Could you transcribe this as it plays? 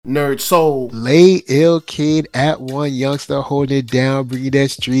NERDSoul. Lay ill kid at one youngster holding it down, bringing that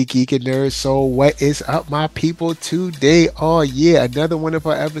street geek and nerd soul. What is up, my people? Today, oh yeah, another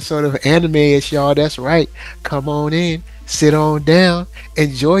wonderful episode of Anime is y'all. That's right. Come on in, sit on down,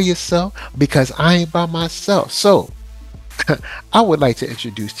 enjoy yourself because I ain't by myself. So, I would like to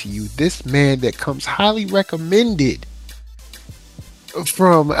introduce to you this man that comes highly recommended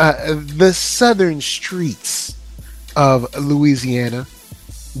from the southern streets of Louisiana.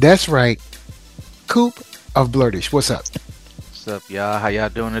 That's right, Coop of Blurtish. What's up? What's up, y'all? How y'all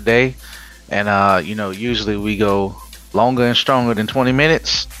doing today? And usually we go longer and stronger than 20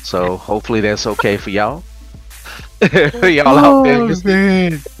 minutes, so hopefully that's okay for y'all. Y'all out there Oh listening?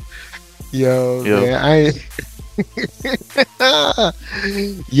 man, yo Yo, man,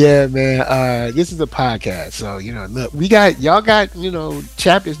 yeah man. This is a podcast, so look, we got y'all got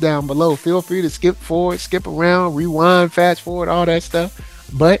chapters down below. Feel free to skip forward, skip around, rewind, fast forward, all that stuff.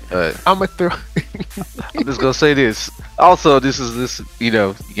 But uh, I'm gonna throw. I'm just gonna say this. Also,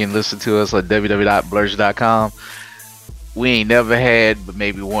 you can listen to us at www.blurge.com. We ain't never had but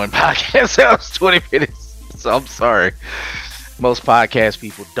maybe one podcast that was 20 minutes, so I'm sorry. Most podcast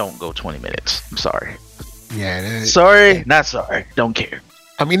people don't go 20 minutes. I'm sorry. Yeah, Sorry, not sorry. Don't care.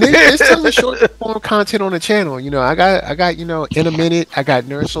 I mean, there's tons of short form content on the channel. I got in a minute. I got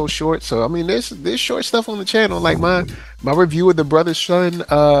Nerd So Short. So I mean, there's short stuff on the channel. Like my review of the Brother Son,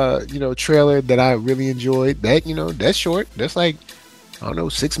 trailer that I really enjoyed. That's short. That's like I don't know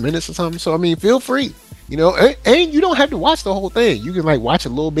 6 minutes or something. So I mean, feel free. And you don't have to watch the whole thing. You can like watch a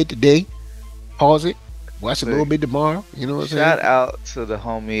little bit today, pause it, watch a little Look, bit tomorrow. You know what I'm shout saying? out to the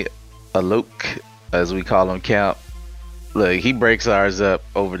homie Alok, as we call him, Camp. Look, he breaks ours up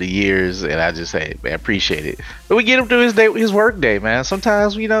over the years, and I just say, man, appreciate it. But we get him through his work day, man.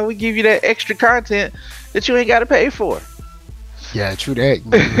 Sometimes, we give you that extra content that you ain't got to pay for. Yeah, true that.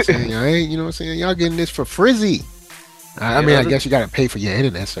 You know what I'm saying? I ain't, you know what I'm saying? Y'all getting this for frizzy. I mean, I guess you got to pay for your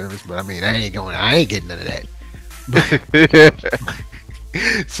internet service, but I mean, I ain't getting none of that.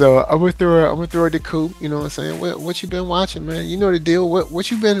 So I'm gonna throw it to Coop. You know what I'm saying? What you been watching, man? You know the deal.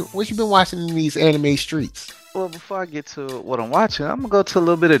 What you been watching in these anime streets? Well, before I get to what I'm watching, I'm gonna go to a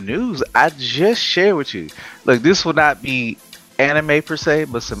little bit of news. I just shared with you. Look, this will not be anime per se,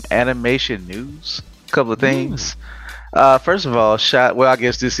 but some animation news. A couple of Mm. things. First of all, I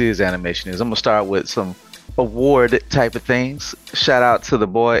guess this is animation news. I'm gonna start with some award type of things. Shout out to the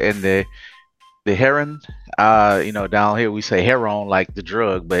boy and the heron. Down here we say heron like the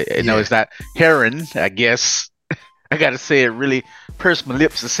drug, but no, Yeah. it's not heron. I guess I gotta say it really, purse my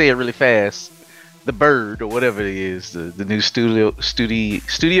lips to say it really fast. The bird or whatever it is, the new Studio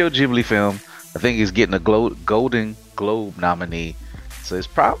Ghibli film. I think is getting a Golden Globe nominee, so it's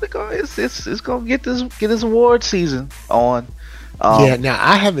probably going it's gonna get this award season on. Yeah. Um, Now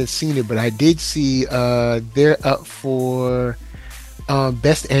I haven't seen it, but I did see they're up for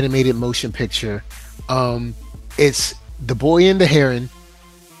best animated motion picture. It's The Boy and the Heron,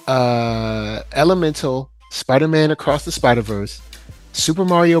 Elemental, Spider-Man Across the Spider-Verse, Super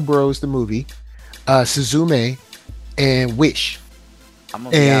Mario Bros. The movie, Suzume, and Wish. I'm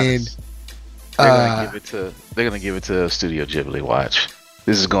gonna be And honest. uh, They're gonna give it to Studio Ghibli. Watch.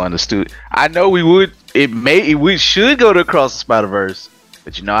 This is going to studio. I know we should go to Across the Spider Verse,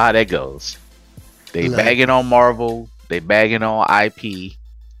 but you know how that goes. They look, bagging on Marvel. They bagging on IP.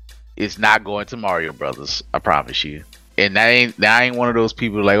 It's not going to Mario Brothers. I promise you. And I ain't one of those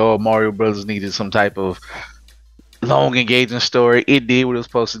people like, oh, Mario Brothers needed some type of long engaging story. It did what it was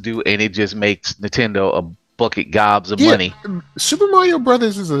supposed to do, and it just makes Nintendo a bucket gobs of yeah, money. Super Mario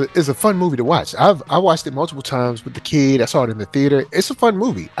Brothers is a fun movie to watch. I watched it multiple times with the kid. I saw it in the theater. It's a fun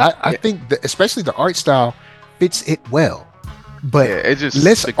movie. I Yeah, think that especially the art style fits it well. yeah. But It just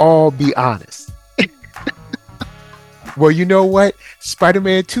let's all be honest. Well, you know what?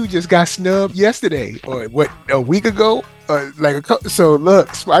 Spider-Man 2 just got snubbed yesterday, or what, a week ago? So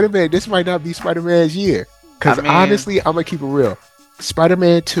look, Spider-Man, this might not be Spider-Man's year. I Because mean, honestly, I'm gonna keep it real.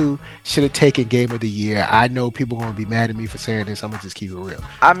 Spider-Man 2 should have taken Game of the Year. I know people gonna be mad at me for saying this. I'm gonna just keep it real.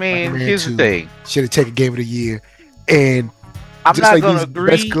 Spider-Man here's the 2 thing. should have taken Game of the Year. And I'm just not like gonna these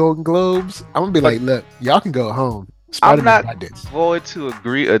best agree, Golden Globes, I'm gonna be but like, look, y'all can go home. I'm Spider-Man not got this. going to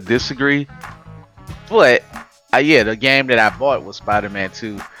agree or disagree. But yeah, the game that I bought was Spider-Man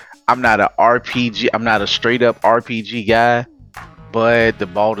 2. I'm not a RPG. I'm not a straight up RPG guy. But the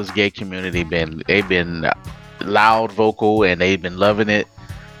Baldur's Gate community they've been loud vocal and they've been loving it.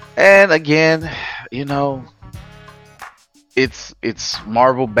 And again, you know, it's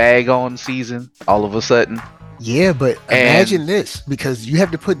Marvel bag on season all of a sudden. Yeah, but And imagine this, because you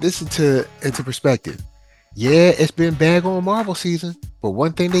have to put this into perspective. Yeah, it's been bag on Marvel season, but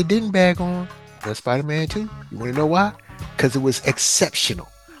one thing they didn't bag on was Spider-Man 2. You want to know why? Because it was exceptional.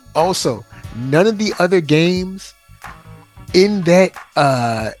 Also, none of the other games in that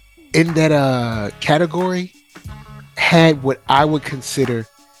category had what I would consider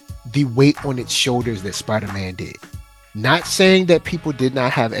the weight on its shoulders that Spider-Man did. Not saying that people did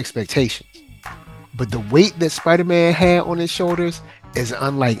not have expectations, but the weight that Spider-Man had on his shoulders is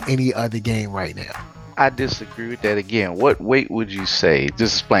unlike any other game right now. I disagree with that again. What weight would you say?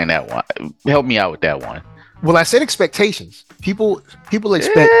 Just explain that one. Help me out with that one. Well, I said expectations. People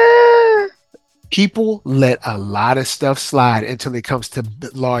expect Eh, people let a lot of stuff slide until it comes to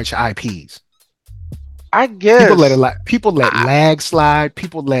large IPs. I People let a guess lot. People let I lag slide.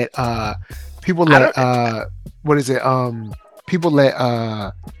 People let People I let don't. what is it? People let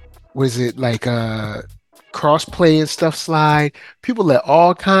what is it like cross play and stuff slide. People let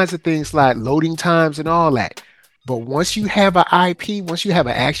all kinds of things slide, loading times and all that. But once you have an IP, once you have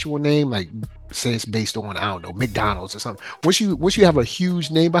an actual name, like say it's based on I don't know McDonald's or something. Once you have a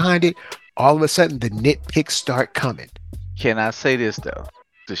huge name behind it, all of a sudden the nitpicks start coming. Can I say this though?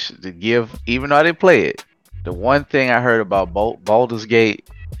 To give, even though I didn't play it, the one thing I heard about Baldur's Gate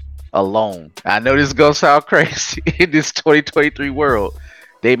alone. I know this is gonna sound crazy in this 2023 world.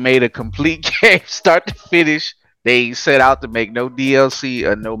 They made a complete game, start to finish. They set out to make no DLC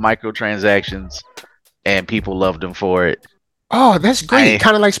or no microtransactions, and people loved them for it. Oh, that's great. I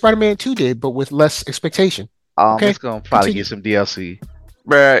Kind of like Spider-Man 2 did, but with less expectation. Okay, it's gonna probably continue. get some DLC.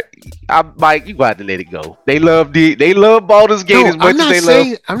 Bruh, Mike, you got to let it go. They love Baldur's Gate No, as much as they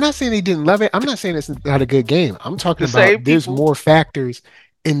love I'm not saying they didn't love it. I'm not saying it's not a good game. I'm talking the same about there's people. more factors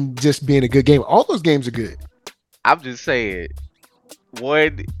in just being a good game. All those games are good. I'm just saying,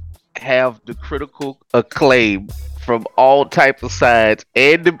 one have the critical acclaim from all types of sides,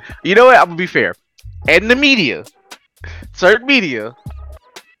 and you know what? I'm gonna be fair, and the media, certain media,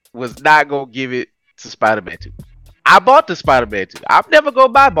 was not gonna give it to Spider-Man 2. I bought the Spider-Man 2. I'm never gonna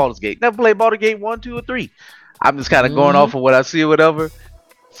buy Baldur's Gate. Never played Baldur's Gate 1, 2, or 3. I'm just kind of going Hmm. off of what I see or whatever.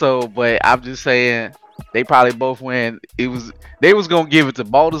 So, but I'm just saying they probably both win. They was gonna give it to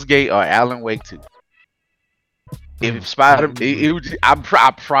Baldur's Gate or Alan Wake 2. If Spider,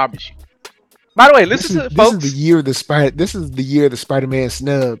 I promise you. By the way, listen to it, This is the folks. year of the Spider. This is the year of the Spider-Man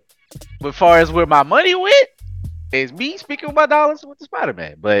snub. As far as where my money went, is me speaking with my dollars with the Spider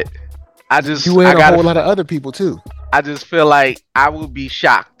Man. But You I and a gotta, whole lot of other people too. I just feel like I would be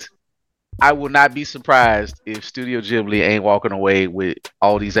shocked. I will not be surprised if Studio Ghibli ain't walking away with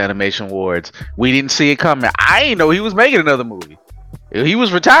all these animation awards. We didn't see it coming. I ain't know he was making another movie. He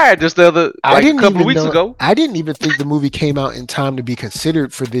was retired just the other, I like a didn't couple of even weeks know. ago. I didn't even think the movie came out in time to be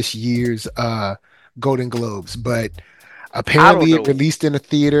considered for this year's Golden Globes, but I don't apparently it know. released in a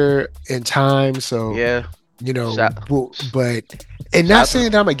theater in time. So Yeah, shout, but and not shout to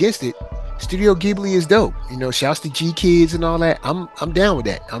saying that I'm against it. Studio Ghibli is dope. Shouts to G Kids and all that. I'm down with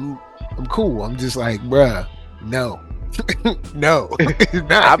that. I'm cool. I'm just like, bruh, no. No, it's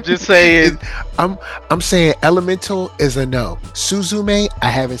not. I'm just saying. I'm I'm saying Elemental is a no. Suzume, I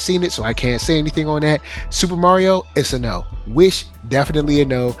haven't seen it, so I can't say anything on that. Super Mario, it's a no. Wish, definitely a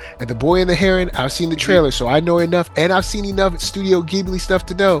no. And The Boy and the Heron, I've seen the trailer, so I know enough, and I've seen enough Studio Ghibli stuff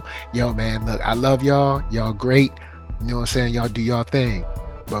to know. Yo, man, look, I love y'all. Y'all great. You know what I'm saying? Y'all do y'all thing.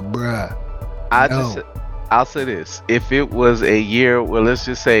 But bruh, I just, no. I'll say this: if it was a year, well, let's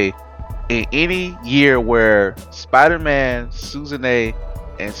just say in any year where Spider-Man, Suzune,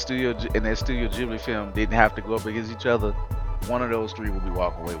 and that Studio Ghibli film didn't have to go up against each other, one of those three would be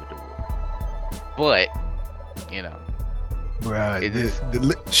walking away with the award. But you know, Bruh, it is.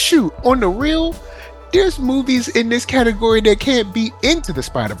 shoot, on the real, there's movies in this category that can't beat Into the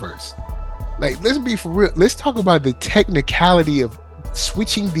Spider-Verse. Like, let's be for real. Let's talk about the technicality of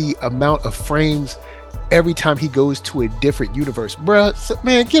switching the amount of frames every time he goes to a different universe. Bruh,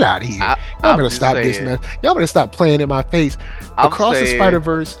 man, get out of here. Y'all I'm better just stop this saying. mess. Y'all better stop playing in my face. I'm Across the saying,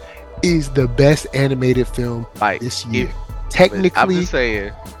 Spider-Verse is the best animated film like, this if year. I'm Technically, just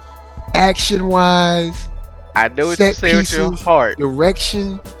saying, action-wise, I know what you set say with your pieces, heart,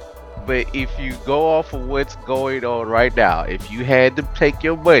 direction. but if you go off of what's going on right now, if you had to take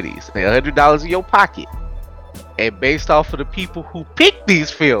your money, say $100 in your pocket, and based off of the people who picked these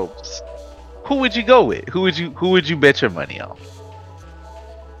films, who would you go with? Who would you bet your money on?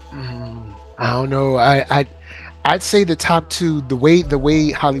 I don't know. I'd say the top two. The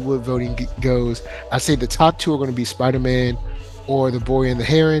way Hollywood voting goes, I'd say the top two are going to be Spider-Man or The Boy and the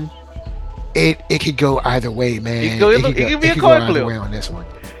Heron. It could go either way, It could man. go. It could It go. could be It a could go coin either flip. way on this one.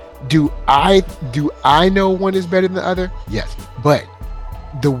 Do I know one is better than the other? Yes, but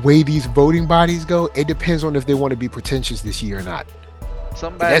the way these voting bodies go, it depends on if they want to be pretentious this year or not.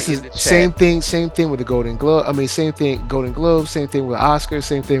 And that's Somebody in the the chat, same thing. Same thing with the Golden Globe. I mean, same thing. Golden Globe. Same thing with Oscars.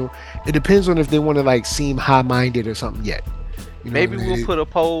 Same thing. It depends on if they want to like seem high minded or something yet. You know what I maybe we'll mean? put a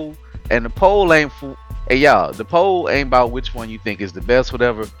poll, and the poll ain't for. Hey y'all, the poll ain't about which one you think is the best,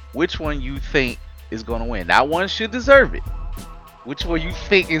 whatever. Which one you think is gonna win? Not one should deserve it. Which one you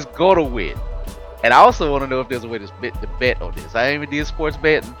think is gonna win? And I also want to know if there's a way to bet on this. I ain't even did sports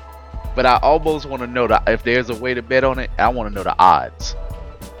betting, but I almost want to know that if there's a way to bet on it. I want to know the odds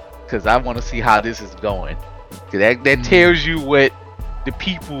because I want to see how this is going. Cause that Mm. tells you what the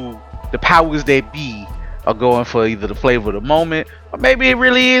people, the powers that be, are going for, either the flavor of the moment, or maybe it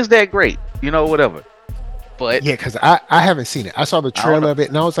really is that great. Whatever. But Yeah, because I haven't seen it. I saw the I don't trailer know. of it,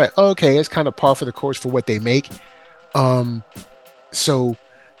 and I was like, okay, it's kind of par for the course for what they make. Um, so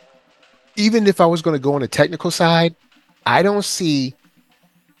even if I was going to go on the technical side, I don't see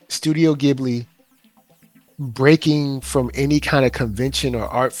Studio Ghibli breaking from any kind of convention or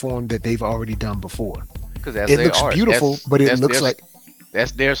art form that they've already done before. Because that's It their looks art. beautiful, but it looks like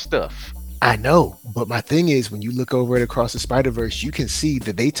That's their stuff. I know. But my thing is, when you look over it across the Spider Verse, you can see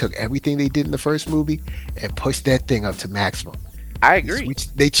that they took everything they did in the first movie and pushed that thing up to maximum. I agree.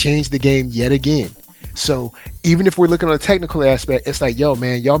 They changed the game yet again. So even if we're looking on a technical aspect, it's like, yo,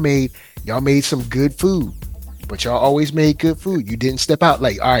 man, y'all made some good food, but y'all always made good food. You didn't step out.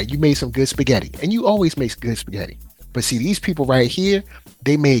 Like, all right, you made some good spaghetti, and you always make good spaghetti. But see, these people right here,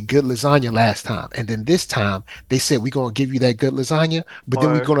 they made good lasagna last time, and then this time they said we're gonna give you that good lasagna, but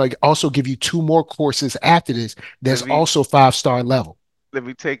then we're Or gonna also give you two more courses after this. That's let me also 5-star level. let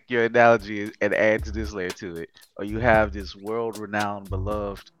me take your analogy and add to this layer to it. Or you have this world-renowned,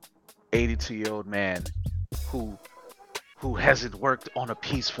 beloved 82-year-old man who who hasn't worked on a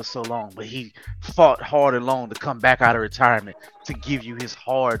piece for so long, but he fought hard and long to come back out of retirement to give you his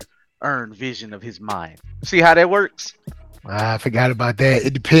hard-earned vision of his mind. See how that works? I forgot about that.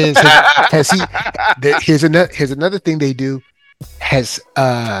 It depends. Has he? Here's another thing they do. Has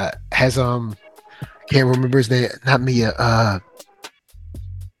can't remember his name. Not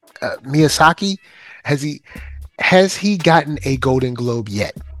Miyazaki. Has he gotten a Golden Globe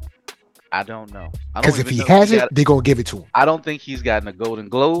yet? I don't know. I don't Because if even he know if he hasn't, got. they're gonna give it to him. I don't think he's gotten a Golden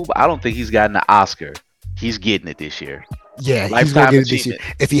Globe. I don't think he's gotten an Oscar. He's getting it this year. Yeah, he's gonna Lifetime get it this year.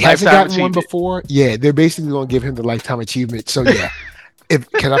 achievement. If he hasn't Lifetime gotten one achievement. before, yeah, they're basically gonna give him the lifetime achievement. So yeah, if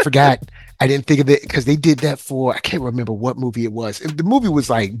because I forgot, I didn't think of it because they did that for I can't remember what movie it was. The movie was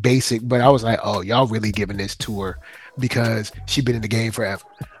like basic, but I was like, oh, y'all really giving this to her because she's been in the game forever.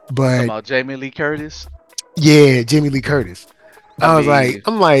 Talking But about Jamie Lee Curtis. yeah, Jamie Lee Curtis. I I was like, mean,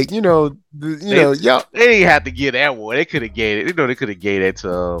 I'm like, they y'all, they didn't have to get that one. They could have gave it. They could have gave that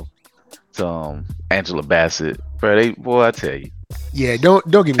to Angela Bassett. Bro, boy, I tell you, yeah, don't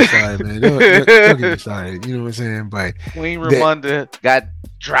get me started, man. Don't get me started. You know what I'm saying? But Queen that, Ramonda got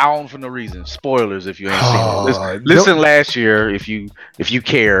drowned for no reason. Spoilers if you ain't seen it. Listen, don't listen last year if you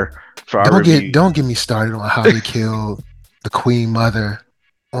care for our Don't get review. don't get me started on how they killed the Queen Mother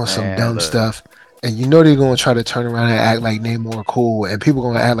on some Man, dumb look, stuff. And you know they're gonna try to turn around and act like they more cool, and people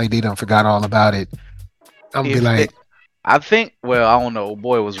gonna act like they don't forgot all about it. I'm gonna be if it, like, I think, well, I don't know. Old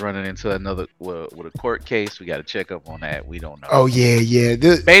boy was running into another with a court case. We got to check up on that. We don't know. oh yeah, yeah,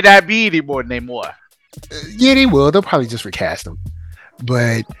 May not be anymore. yeah, they will. They'll probably just recast them.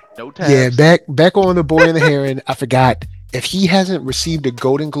 But No yeah, tabs. back on the Boy and the Heron. I forgot if he hasn't received a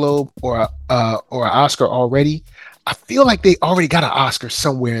Golden Globe or an Oscar already. I feel like they already got an Oscar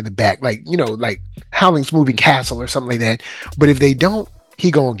somewhere in the back, like like Howling's Moving Castle or something like that. But if they don't, he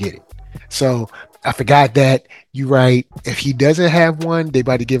gonna get it. So I forgot that. You right. If he doesn't have one, they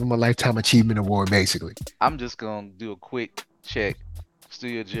about to give him a lifetime achievement award, basically. I'm just gonna do a quick check.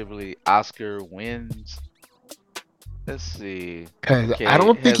 Studio Ghibli Oscar wins. Let's see. Because I Okay,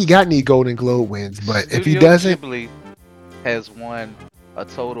 don't think he has got any Golden Globe wins. But if he Studio doesn't, Ghibli has won a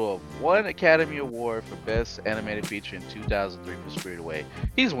total of one Academy Award for Best Animated Feature in 2003 for Spirited Away.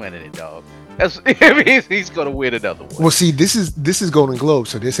 He's winning it, dog. He's gonna win another one. well, see, this is Golden Globe,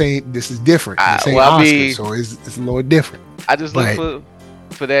 so this is different. This ain't Well, I Oscar, mean, so it's a little different. I just look But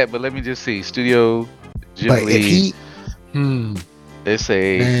for that, but let me just see. Studio but if Ghibli. he, hmm, They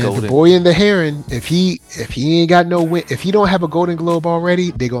say man, the Golden. Boy and the Heron, if he ain't got no win, if he don't have a Golden Globe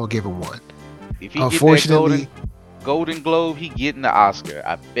already, they gonna give him one. If he get that Unfortunately, Golden Globe, he getting the Oscar.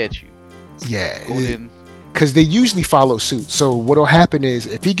 I bet you. yeah, Golden. because they usually follow suit. So what'll happen is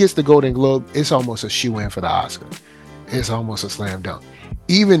if he gets the Golden Globe, it's almost a shoe in for the Oscar. It's almost a slam dunk.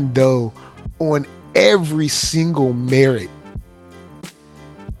 Even though on every single merit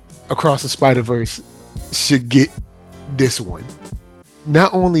across the Spider Verse should get this one.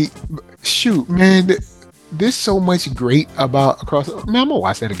 not only shoot, man, there's so much great about across. Man, I'm gonna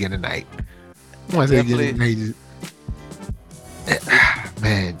watch that again tonight. I'm gonna watch that again Definitely. tonight. It,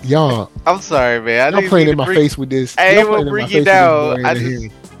 Man, y'all, I'm sorry, man. I y'all didn't playing mean to in my bring. face with this. I Y'all ain't gonna playing in bring my you face with this down. boy I right just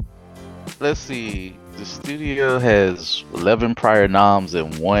here. let's see. The studio has 11 prior noms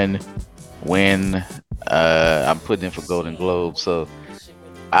and one win. I'm putting in for Golden Globe, so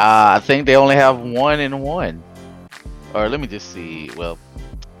I think they only have one and one. Or let me just see. Well,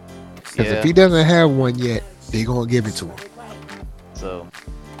 Because if yeah. he doesn't have one yet, they gonna give it to him. So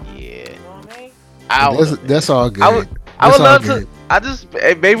yeah, I And don't know, that's man. all good. I That's would all love to. good. I just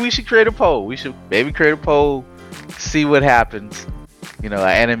maybe we should create a poll. We should maybe create a poll, see what happens. An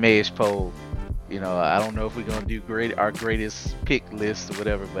anime-ish poll. I don't know if we're gonna do our greatest pick list or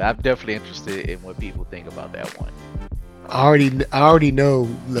whatever, but I'm definitely interested in what people think about that one. I already know.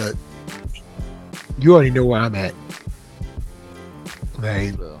 Look, you already know where I'm at.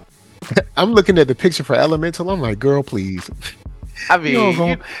 Like, So I'm looking at the picture for Elemental. I'm like, girl, please. I You don't mean,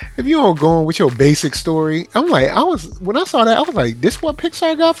 go if you don't go on with your basic story. I'm like, I was when I saw that, I was like, this what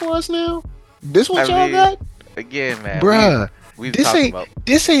Pixar got for us now? This I what y'all mean, got? again, man, Bruh. we This talk ain't about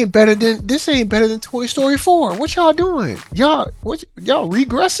this ain't better than Toy Story 4. What y'all doing? Y'all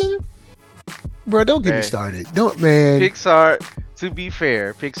regressing? Bro, don't get me man. started. Don't man. Pixar. To be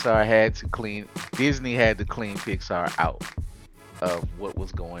fair, Pixar had to clean. Disney had to clean Pixar out of what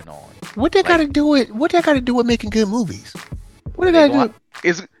was going on. What they Like gotta do with making good movies? What they they gotta going do?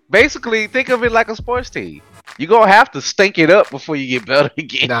 it's basically think of it like a sports team. You gonna have to stink it up before you get better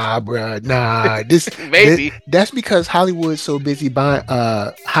again. Nah, bruh. Nah. Maybe. That's because Hollywood's so busy buying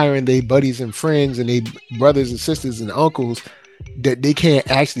hiring their buddies and friends and their brothers and sisters and uncles that they can't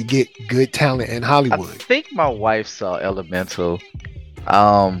actually get good talent in I Hollywood. think my wife saw Elemental.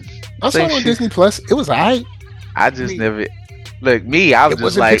 Um, I saw think it on she. Disney Plus. It was alright. I I just mean, never. Look, me. I'm it just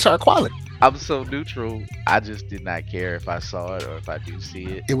wasn't like Pixar quality. I'm so neutral. I just did not care if I saw it or if I do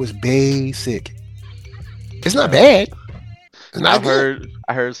see it. It was basic. It's not Well, bad. It's not good.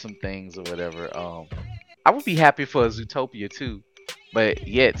 I heard some things or whatever. I would be happy for a Zootopia too, but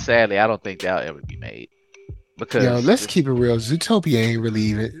yet sadly, I don't think that'll ever be made Yo, because let's keep it real. Zootopia ain't really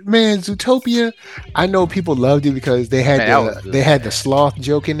even man. Zootopia, I know people loved it because man, that was they good, had the man. sloth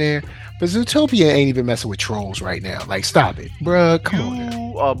joke in there, but Zootopia ain't even messing with trolls right now. Like, stop it, bruh. Come on now.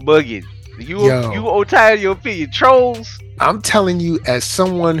 You are bugging. You Yo, are tired of your opinion, trolls. I'm telling you, as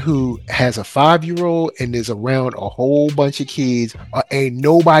someone who has a 5-year-old and is around a whole bunch of kids,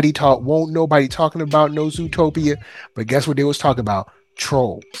 won't nobody talking about no Zootopia. But guess what they was talking about?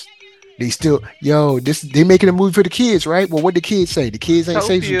 Trolls. They still, yo, this they making a movie for the kids, right? Well, what the kids say? The kids ain't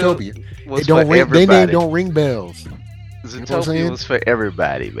say Zootopia Zootopia. was It for don't ring. They name everybody. don't ring bells. You know what I'm Zootopia saying? was for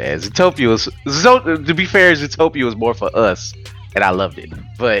everybody, man. To be fair, Zootopia was more for us, and I loved it.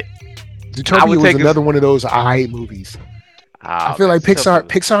 But I Zootopia would was take us. another one of those I movies. I Ah, feel man, like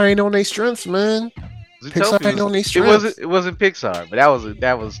Pixar ain't on their strengths, man. Pixar Zootopia ain't was on their it wasn't strengths. it wasn't Pixar, but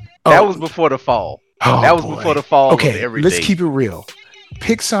that Oh, was before the fall. oh That was before boy. the fall of Okay, let's everything. keep it real.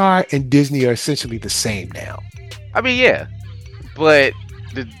 Pixar and Disney are essentially the same now. I mean, yeah, but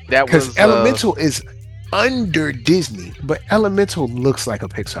that Because was Elemental is under Disney, but Elemental looks like a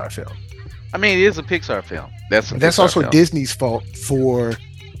Pixar film. I mean, it is a Pixar film. That's a But that's Pixar also film. Disney's fault for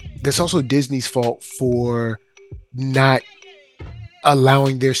not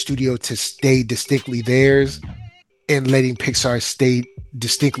allowing their studio to stay distinctly theirs and letting Pixar stay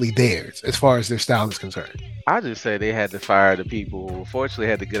distinctly theirs as far as their style is concerned. I just say they had to fire the people who unfortunately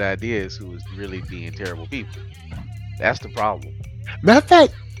had the good ideas who was really being terrible people. That's the problem. Matter of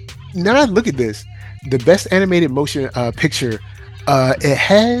fact, now that I look at this, the best animated motion picture, it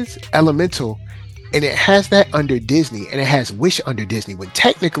has Elemental, and it has that under Disney, and it has Wish under Disney. When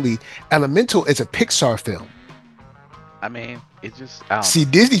technically, Elemental is a Pixar film. I mean, it just I don't See, know.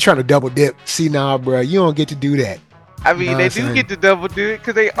 Disney trying to double dip. See, nah, bro, you don't get to do that. I You know mean, what I'm they do saying? get to double do it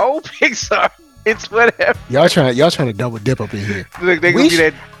because they own Pixar. It's whatever. Y'all trying to double dip up in here. Look, they gonna be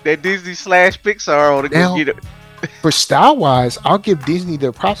Wish that Disney slash Pixar or they gonna now get it. for style wise, I'll give Disney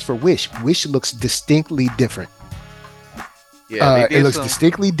their props for Wish. Wish looks distinctly different. Yeah, they It did looks some.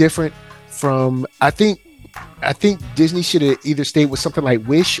 distinctly different from. I think Disney should have either stayed with something like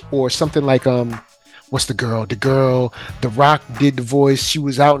Wish or something like what's the girl? The girl, The Rock did the voice. She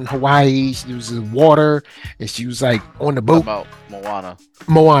was out in Hawaii. She was in water, and she was like on the Talking boat. about Moana.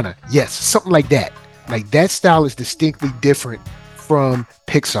 Moana, yes, something like that. Like that style is distinctly different from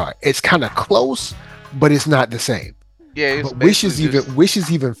Pixar. It's kind of close, but it's not the same. Yeah, it's But basically just. Wish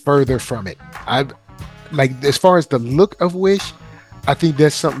is even further from it. I like as far as the look of Wish, I think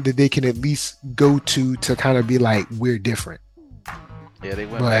that's something that they can at least go to kind of be like we're different. Yeah, they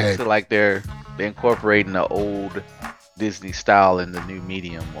went back But to like they're incorporating the old Disney style in the new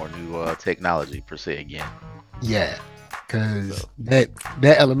medium or new technology per se again. yeah, because So that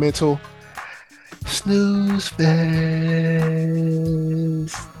elemental snooze fest.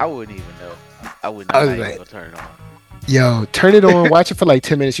 I wouldn't even know. I'm I was not even like, gonna turn it on. yo, turn it on, watch it for like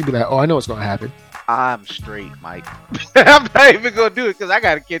 10 minutes. You'd be like, oh, I know what's gonna happen. I'm straight, Mike. I'm not even gonna do it because I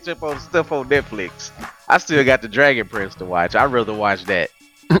gotta catch up on stuff on Netflix. I still got the Dragon Prince to watch. I'd rather watch that.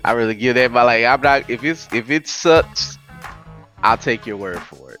 I really give that my like. I'm not if it sucks, I'll take your word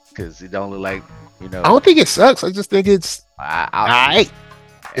for it because it don't look like you I know. don't think it sucks. I just think it's I'll all see. right.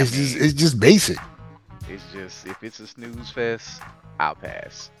 I It's mean, just basic. it's just if it's a snooze fest, I'll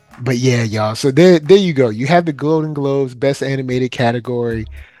pass. But yeah, y'all. So there you go. You have the Golden Globes Best Animated category.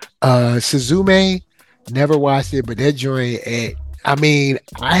 Suzume, never watched it, but that joint, I mean,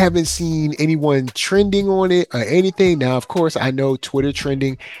 I haven't seen anyone trending on it or anything. Now, of course, I know Twitter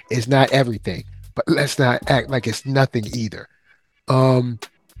trending is not everything, but let's not act like it's nothing either. Um,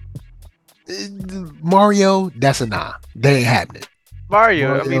 Mario, that's a nah. That ain't happening.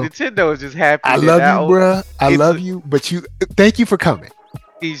 Mario, I mean Mario, Nintendo is just I happy that love you, now bruh. I it's love you, but thank you for coming.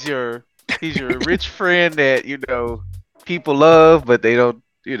 he's your he's your rich friend that people love, but they don't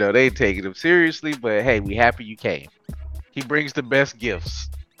they ain't taking him seriously. But hey, we happy you came. He brings the best gifts,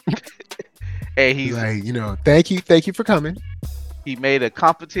 and Like, thank you for coming. he made a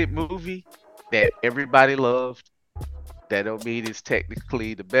competent movie that everybody loved. That don't mean it's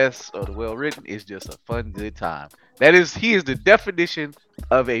technically the best or the well written. It's just a fun, good time. He is the definition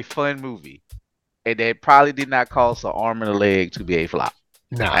of a fun movie, and that probably did not cost an arm and a leg to be a flop.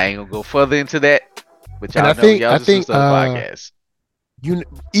 I Nah. ain't gonna go further into that, but And y'all know y'all I just listen think to the podcast. you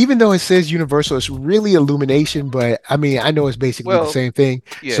even though it says Universal, it's really Illumination, but I mean, I know it's basically the Well, same thing.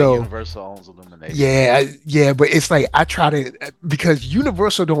 yeah, So Universal owns Illumination. yeah, yeah, but it's like I try to because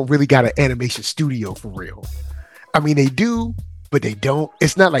Universal don't really got an animation studio for real. I mean, they do, but they don't.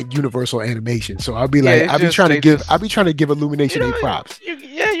 It's not like Universal Animation. So I'll be Yeah, like, it's just they I'll just be trying to give Illumination a props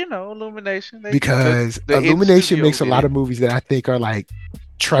yeah, Illumination. They because the in Illumination studio makes a did lot it. of movies that I think are like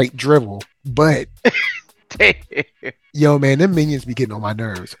trite drivel, but yo, man, them minions be getting on my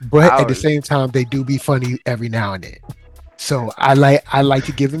nerves. But I at the was same time, they do be funny every now and then. So I like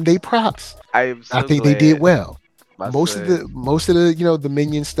to give them their props. I am I so think they did glad well. my son. Most of the the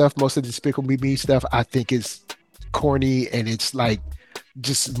minion stuff, most of the Despicable Me stuff, I think is corny and it's like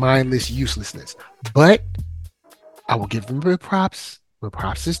just mindless uselessness. But I will give them their props where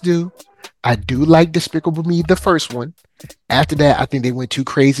props is due. I do like Despicable Me, the first one. After that, I think they went too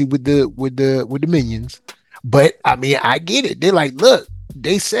crazy with the minions. But I mean, I get it. They're like, look,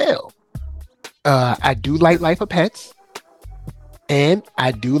 they sell. I do like Life of Pets, and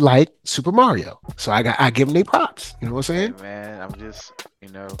I do like Super Mario. So I give them their props. You know what I'm Hey saying? man, I'm just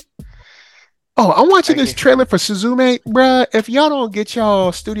Oh, I'm watching I this get trailer for Suzume, bruh. If y'all don't get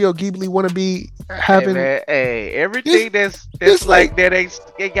y'all Studio Ghibli wannabe hey having man, hey this, everything that's this like like that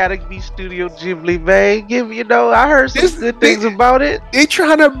ain't gotta be Studio Ghibli, man. I heard some this, good things about it. they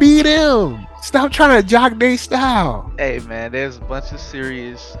trying to beat him. Stop trying to jock their style. Hey man, there's a bunch of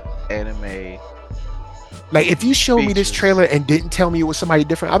serious anime Like if you showed me this features. trailer and didn't tell me it was somebody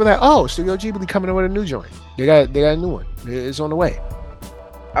different, I'd be like, oh, Studio Ghibli coming up with a new joint. They got a new one. It's on the way.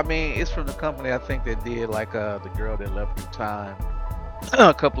 I mean, it's from the company I think that did like the girl that left through time.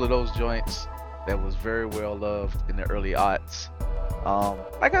 A couple of those joints that was very well loved in the early aughts.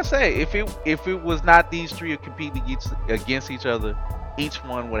 Like I say, if it was not these three competing against each other, each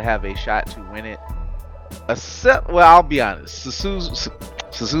one would have a shot to win it. Except, well, I'll be honest,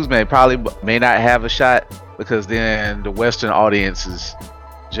 Suzume probably may not have a shot because then the Western audiences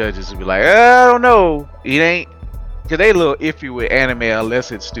judges would be like, I don't know, it ain't, cause they a little iffy with anime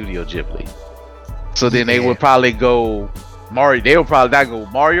unless it's Studio Ghibli. So then they Yeah, would probably go Mario. They would probably not go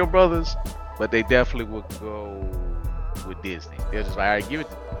Mario Brothers, but they definitely would go with Disney. They're just like, all right, give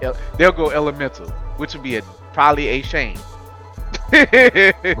it. They'll go Elemental, which would be probably a shame.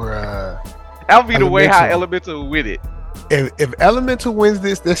 That bruh. would be the way how Elemental. Elemental would win it. If Elemental wins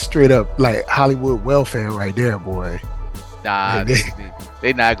this, that's straight up like Hollywood welfare right there, boy. Nah, If they-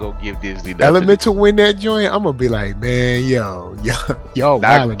 they not gonna give Disney nothing. Elemental win that joint, I'm gonna be like, man, y'all Not,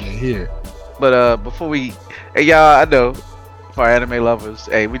 wilding in here. but before we, hey y'all, I know for our anime lovers,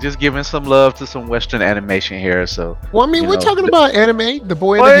 hey, we just giving some love to some Western animation here. So Well, I mean, you we're know, talking about anime. The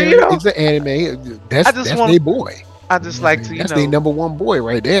boy in the well, heron is the anime. I just That's want, their boy. I You just know what I like mean? to, That's their number one boy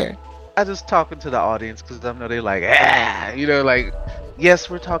right there. I just talking to the audience because I know they like, like, yes,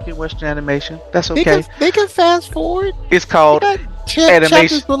 we're talking Western animation. That's okay. They can fast forward. It's They called got chapters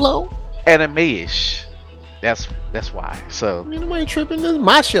animation, below. anime-ish. That's why. So I ain't nobody tripping. This is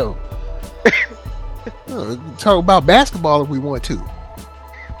my show. Talk about basketball if we want to,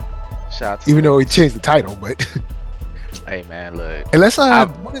 shout out to even the though he changed the title. But hey man, look, and let's I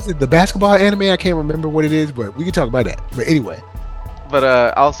what is it? The basketball anime? I can't remember what it is, but we can talk about that. But anyway, but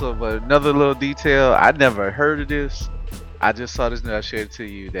also but another little detail, I never heard of this. I just saw this and I shared it to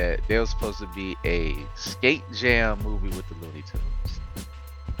you that there was supposed to be a skate jam movie with the Looney Tunes.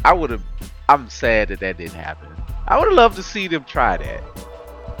 I would have. I'm sad that that didn't happen. I would have loved to see them try that.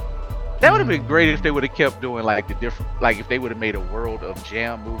 That would have been great if they would have kept doing like the different, like if they would have made a world of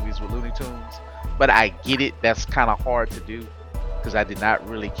jam movies with Looney Tunes. But I get it. That's kind of hard to do because I did not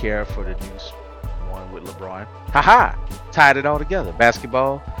really care for the new one with LeBron. Haha, tied it all together.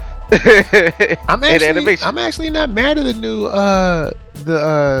 Basketball and animation. I'm actually not mad at the new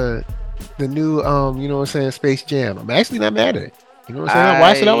the new you know what I'm saying, Space Jam. I'm actually not mad at it. You know what I'm saying? I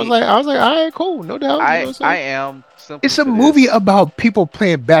watched it. I I was like, all right, cool, no doubt. You know what I'm I saying? am simply It's a for movie this. about people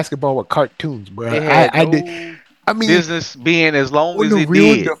playing basketball with cartoons, bro. It had I did. no I mean, business being as long on as the it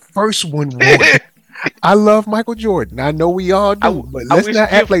real, did. the first one won. I love Michael Jordan. I know we all do, but I let's wish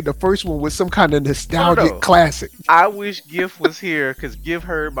not act Gift. like the first one was some kind of No, no, nostalgic no. classic. I wish Gift was here because Gift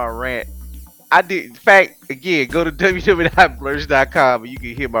heard my rant. I did. In fact, again, go to www.blurs.com and you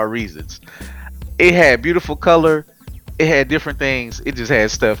can hear my reasons. It had beautiful color. It had different things. It just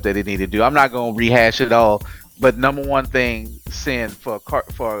had stuff that it needed to do. I'm not gonna rehash it all, but number one thing, sin for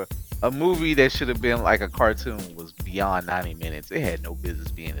for a movie that should have been like a cartoon was beyond 90 minutes. It had no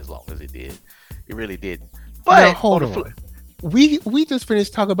business being as long as it did. It really didn't. Now But on hold the flip, on. We just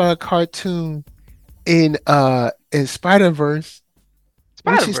finished talking about a cartoon in Spider Verse,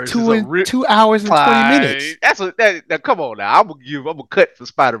 which Spider is Verse is a real 2 hours and 20 minutes. fine. That's a now come on now. I'm gonna cut for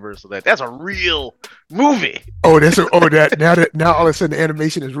Spider Verse on that. That's a real movie. Oh, that now all of a sudden the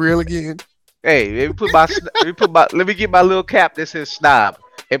animation is real again. Hey, let me get my little cap that says snob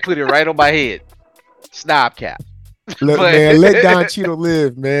and put it right on my head. Snob cap. Look, But man, let Don Cheadle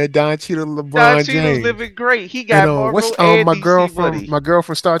live, man. Don Cheadle, Don LeBron Cheadle's James, living great. He and got what's Marvel and DC my money. girl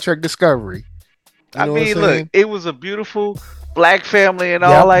from Star Trek Discovery. You I know what I'm mean, look, saying? it was a beautiful black family and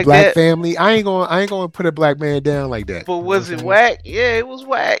all Yep, like black that. family. I ain't gonna put a black man down like that. But You know what was I'm it saying? whack? Yeah, it was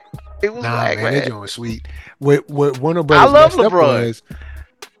whack. It was Nah, whack, man, that man. joint was sweet. What Warner I Brothers love messed up LeBron. was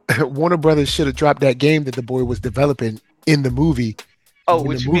Warner Brothers should have dropped that game that the boy was developing in the movie Oh,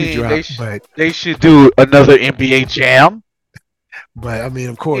 when the what you movie mean? dropped. They should do another NBA Jam. But I mean,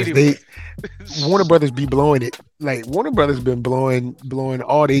 of course, Anyway, Warner Brothers be blowing it. Like Warner Brothers been blowing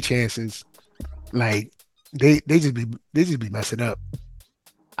all their chances. Like they just be messing up.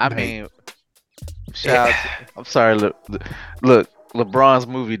 I Like mean, eh, shout out to, I'm sorry. Look, LeBron's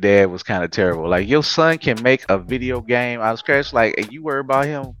movie dad was kind of terrible. Like your son can make a video game out of scratch. Like, and you worry about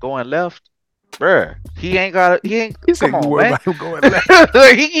him going left, bruh. He ain't got. He ain't. he Come said you on, worry man. about him going left.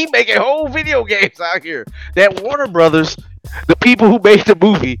 He making whole video games out here. That Warner Brothers, the people who made the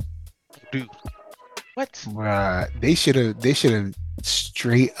movie, do what? They should have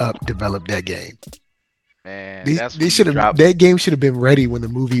straight up developed that game. Man, that's They when you should have drop. that game should have been ready when the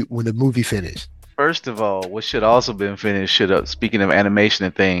movie finished. First of all, what should also been finished should have. Speaking of animation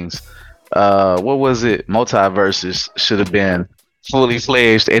and things, what was it? Multiverses should have been fully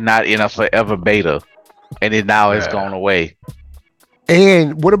fledged and not in a forever beta, and it now has Bruh. gone away.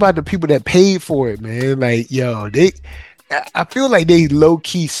 And what about the people that paid for it, man? Like, yo, I feel like they low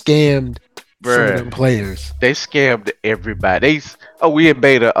key scammed some of Bruh, them players. they scammed everybody. Oh, we in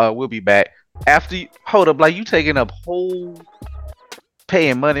beta. We'll be back after. Hold up, like you taking up whole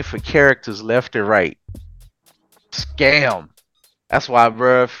paying money for characters left and right. Scam. That's why,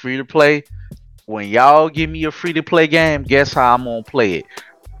 bruh, free to play. When y'all give me a free to play game, guess how I'm gonna play it?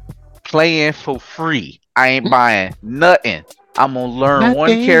 Playing for free. I ain't buying nothing. I'm gonna learn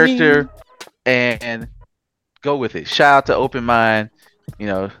one Nothing. character and go with it. Shout out to Open Mind. You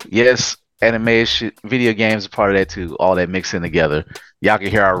know, yes, animation, video games are part of that too. All that mixing together. Y'all can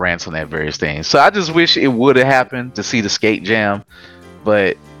hear our rants on that various things. So I just wish it would have happened to see the skate jam,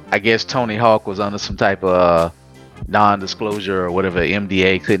 but I guess Tony Hawk was under some type of non-disclosure or whatever.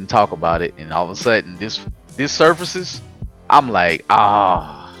 MDA couldn't talk about it, and all of a sudden this surfaces. I'm like,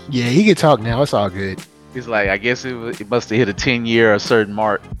 Yeah, he can talk now. It's all good. it's like I guess it must have hit a 10-year or certain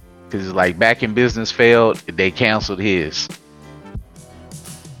mark because like back in business failed, they canceled his.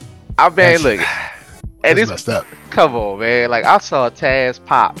 I mean, That's look, and that's it's messed up. come on, man. Like I saw Taz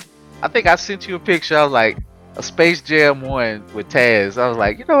pop. I think I sent you a picture. I was like a Space Jam 1 with Taz. I was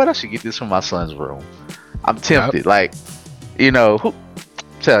like, you know what? I should get this from my son's room. I'm Yep. tempted. Like, who?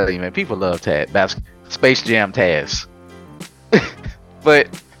 Tell you, man. People love Taz. Space Jam Taz. But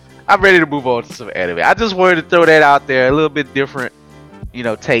I'm ready to move on to some anime. I just wanted to throw that out there, a little bit different,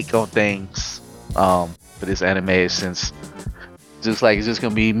 take on things. For this anime, since just like it's just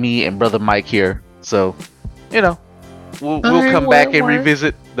gonna be me and brother Mike here. So, you know, All we'll right, come back word, and word.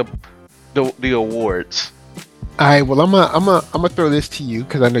 revisit the awards. All right, well, I'm gonna throw this to you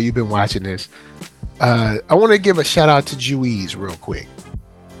because I know you've been watching this. I want to give a shout out to Juiz real quick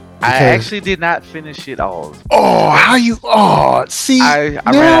I because actually did not finish it all. oh, how you see I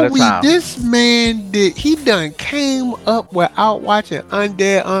ran now out of we time. this man did he done came up without watching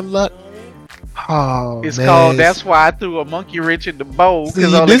Undead Unluck. Oh It's called. man, That's why I threw a monkey wrench in the bowl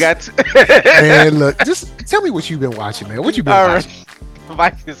because see I only this got. man. Look, just tell me what you've been watching, man. What you been All right, watching?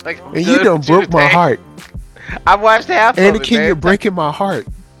 Mike is like, I'm And you done done with you broke my today. heart, I watched half of it, Anakin. You're man. breaking my heart.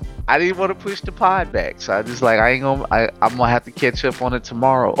 I didn't want to push the pod back, so I just like I ain't gonna. I'm gonna have to catch up on it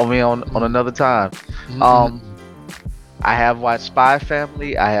tomorrow. I mean, on Mm, another time. mm, mm, Um, mm. I have watched Spy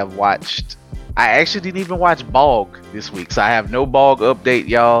Family. I have watched. I actually didn't even watch Bog this week, so I have no Bog update,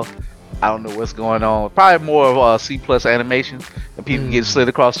 y'all. I don't know what's going on. Probably more of C plus animation and people get slid Mm.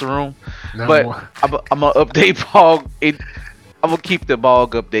 across the room. Not But more. I'm gonna update Bog. I'm gonna keep the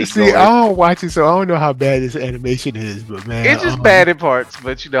Bog update See, I going. don't watch it, so I don't know how bad this animation is. But man, It's just bad in parts,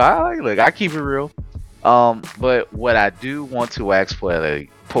 but I look. I keep it real. But what I do want to wax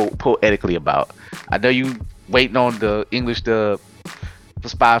poetically about, I know you waiting on the English dub for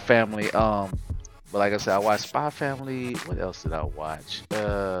Spy Family. But like I said, I watched Spy Family. What else did I watch?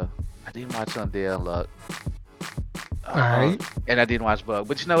 I didn't watch Undead Luck. all Uh, right, and I didn't watch Bug.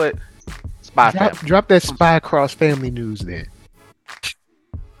 But you know what? Spy Family. drop that Spy Cross Family news then.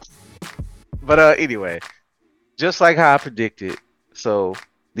 But anyway, just like how I predicted, so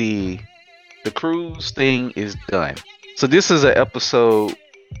the the cruise thing is done. So this is an episode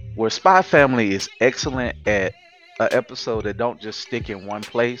where Spy Family is excellent at an episode that don't just stick in one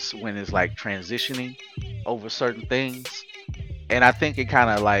place when it's like transitioning over certain things. And I think it kind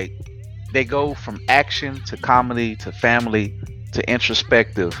of like they go from action to comedy to family to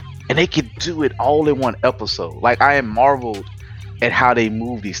introspective, and they can do it all in one episode. Like I am marveled at how they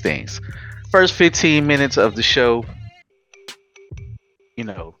move these things. First 15 minutes of the show,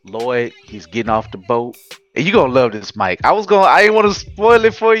 Lloyd, he's getting off the boat. And you gonna love this, Mike. I didn't want to spoil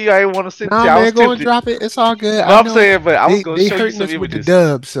it for you. I didn't want to sit Nah, there. I was man, go and tempted. drop it. It's all good. I But I'm know saying, but I was gonna they show you hurting some us with the images.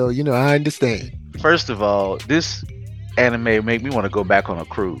 dub, so I understand. First of all, this anime made me want to go back on a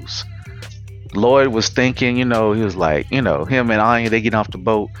cruise. Lloyd was thinking, he was like, him and Anya, they get off the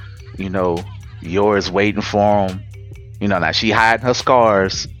boat, you know, yours waiting for him. Now she hiding her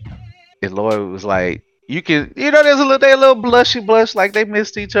scars. And Lloyd was like, you can, there's a little blushy blush, like they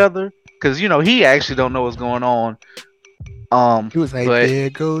missed each other. Cause he actually don't know what's going on. He was like, But "There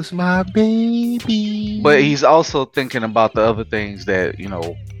goes my baby." he's also thinking about the other things that,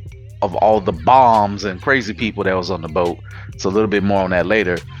 of all the bombs and crazy people that was on the boat. So a little bit more on that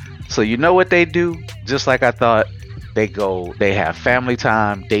later. So you know what they do? Just like I thought, they have family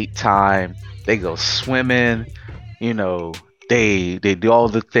time, date time, they go swimming, you know, they do all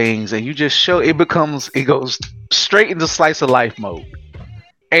the things, and you just show it goes straight into slice of life mode.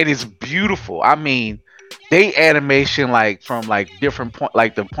 And it's beautiful. I mean, they animation like from like different point,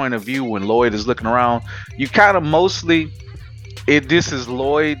 like the point of view when Lloyd is looking around. You kind of mostly this is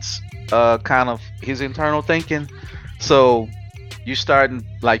Lloyd's kind of his internal thinking. So you starting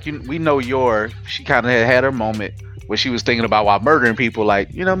like we know she kind of had her moment where she was thinking about while murdering people,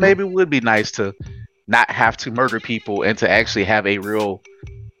 like maybe it would be nice to not have to murder people and to actually have a real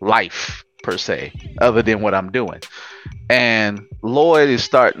life per se other than what I'm doing. And Lloyd is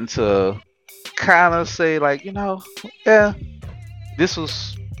starting to kind of say like, yeah, this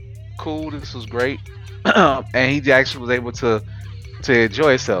was cool, this was great. And he actually was able to enjoy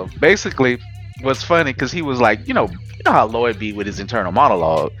himself. Basically, what's funny because he was like, you know how Lloyd be with his internal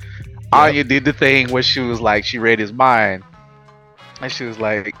monologue. Yep. Anya did the thing where she was like, she read his mind, and she was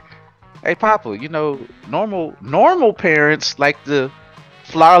like, "Hey, Papa, normal parents like to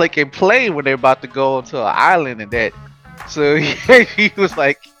frolic and play when they're about to go onto an island and that." So he was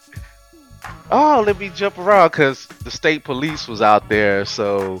like, "Oh, let me jump around," because the state police was out there,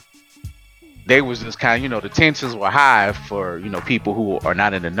 so they was just kind of, the tensions were high for people who are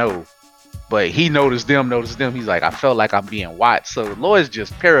not in the know. But he noticed them. He's like, I felt like I'm being watched. So Lloyd's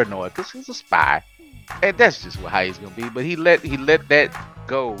just paranoid because he's a spy, and that's just how he's gonna be. But he let that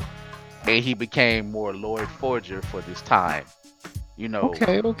go, and he became more Lloyd Forger for this time,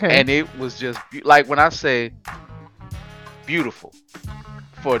 Okay, okay. And it was just like when I say beautiful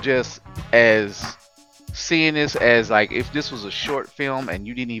for just as seeing this as like if this was a short film and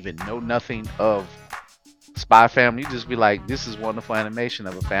you didn't even know nothing of Spy Family, you just be like, this is wonderful animation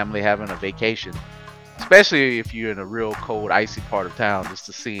of a family having a vacation, especially if you're in a real cold, icy part of town, just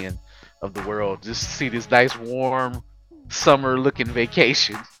to seeing of the world, just to see this nice, warm, summer-looking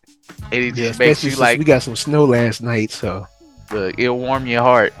vacation, and it Yeah, just makes especially you since we like, got some snow last night. So it'll warm your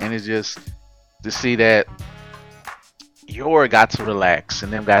heart, and it's just to see that Yor got to relax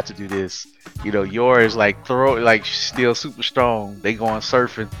and them got to do this. Yor is like still super strong. They going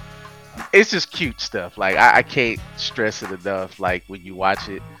surfing. It's just cute stuff. Like I can't stress it enough. Like when you watch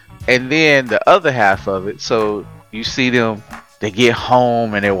it, and then the other half of it. So you see them. They get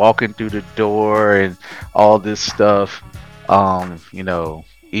home and they're walking through the door and all this stuff.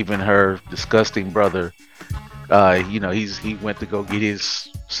 Even her disgusting brother. He went to go get his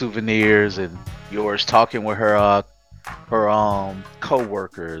souvenirs, and Yor's talking with her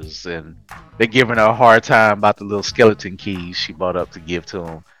co-workers, and they're giving her a hard time about the little skeleton keys she bought up to give to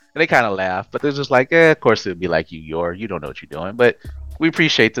him. And they kind of laugh, but they're just like, of course it'd be like you don't know what you're doing, but we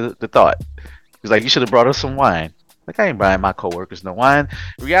appreciate the thought. He's like, you should have brought us some wine. Like, I ain't buying my co-workers no wine.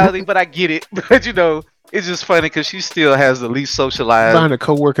 Reality, but I get it. But it's just funny because she still has the least you socialized. buying a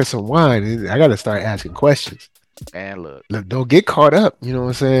coworker some wine, I got to start asking questions. And look, Look, don't get caught up. You know what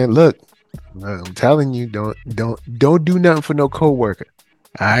I'm saying? Look, I'm telling you, don't do nothing for no coworker.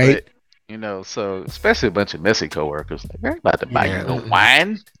 All right? but so especially a bunch of messy co-workers, like, I ain't about to buy you Yeah, no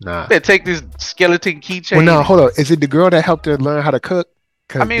wine. nah. Better take this skeleton Well, keychain now and hold on. Is it the girl that helped her learn how to cook?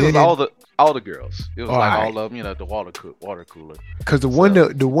 I Cause mean, it was then, all the girls. It was all like right. all of them, the water cooler. Cause So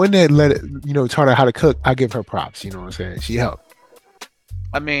the one that let it, taught her how to cook, I give her props. You know what I'm saying? She helped.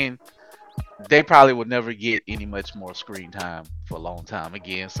 I mean, they probably would never get any much more screen time for a long time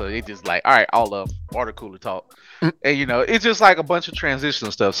again. So it just like, all right, all of them water cooler talk, Mm, and it's just like a bunch of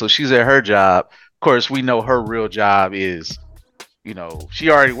transitional stuff. So she's at her job. Of course, we know her real job is, she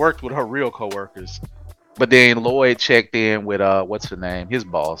already worked with her real coworkers, but then Lloyd checked in with what's her name, his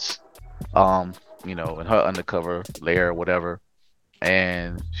boss, um, in her undercover lair or whatever,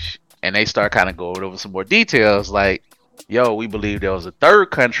 and and they start kind of going over some more details, like, yo, we believe there was a third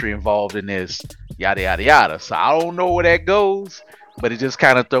country involved in this, yada yada yada. So I don't know where that goes, but it just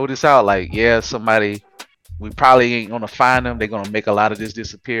kind of throw this out, like, yeah, somebody, we probably ain't gonna find them. They're gonna make a lot of this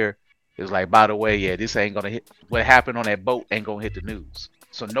disappear. It's like, by the way, yeah, this ain't gonna hit. What happened on that boat ain't gonna hit the news,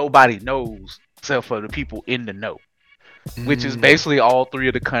 so nobody knows except for the people in the know, which is mm, basically all three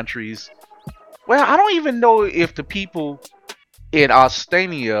of the countries. Well, I don't even know if the people in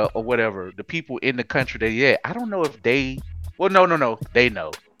Ostania or whatever, the people in the country that, yeah, I don't know if they. Well, no, they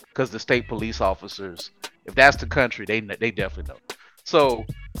know because the state police officers. If that's the country, they definitely know. So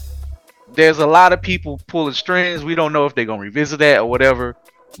there's a lot of people pulling strings. We don't know if they're gonna revisit that or whatever.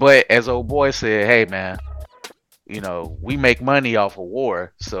 But as old boy said, hey man, we make money off of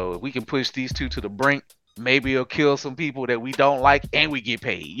war. So if we can push these two to the brink, maybe it'll kill some people that we don't like and we get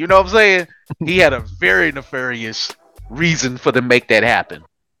paid. You know what I'm saying? He had a very nefarious reason for to make that happen.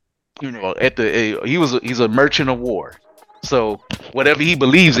 He's a merchant of war. So whatever he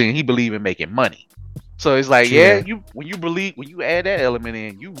believe in making money. So it's like, true yeah, that. when you add that element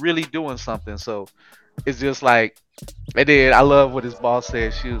in, you really doing something. So it's just like, and then I love what his boss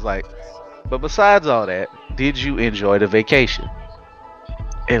said. She was like, but besides all that, did you enjoy the vacation?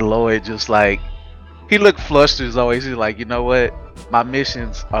 And Lloyd just like, he looked flustered as always. He's like, you know what? My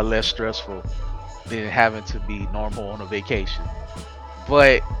missions are less stressful than having to be normal on a vacation.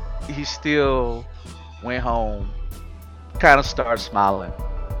 But he still went home, kind of started smiling,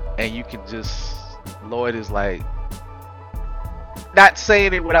 and you can just, Lloyd is like, not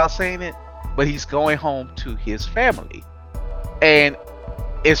saying it without saying it, but he's going home to his family. And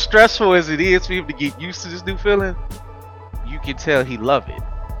as stressful as it is for him to get used to this new feeling, you can tell he love it.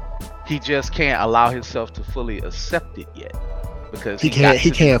 He just can't allow himself to fully accept it yet because He he can't got he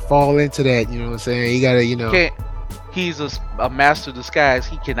to do. can't fall into that. You know what I'm saying? He gotta He can't. He's a master disguise.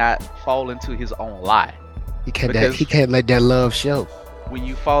 He cannot fall into his own lie he because can't let that love show. when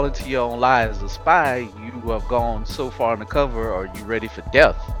you fall into your own lie as a spy, you have gone so far undercover, or you ready for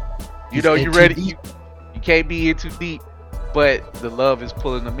death. He's in You too ready. deep. You can't be in too deep, but the love is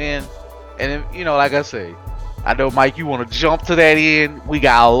pulling them in. And then, like I say, I know Mike, you want to jump to that end. We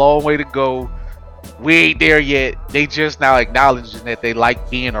got a long way to go. We ain't there yet. They just now acknowledging that they like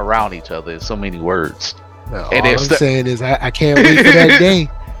being around each other in so many words. No, And all it's I'm saying is I can't wait for that day.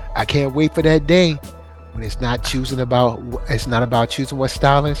 I can't wait for that day when it's not about choosing what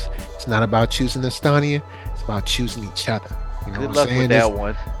stylist. It's not about choosing Estonia. It's about choosing each other. You know what good I'm luck with saying? that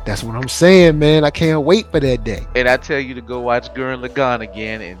one. That's what I'm saying, man. I can't wait for that day. And I tell you to go watch Gurren Lagann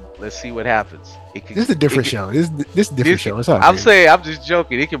again, and let's see what happens. This is a different show. This is a different This show. It's all I'm good. saying, I'm just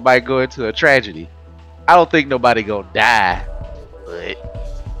joking. It can might go into a tragedy. I don't think nobody gonna die, but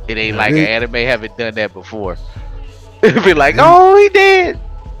it ain't No, like an this, anime haven't done that before. It'd be yeah, like, this, oh, he did.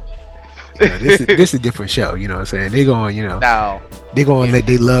 this is a different show. You know what I'm saying? They going, Now, they going to if let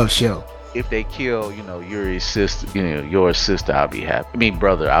they love show. if they kill, Yuri's sister, your sister, I'll be happy. I mean,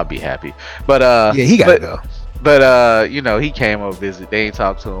 brother, I'll be happy. But Yeah, he gotta but go. he came over visit. They ain't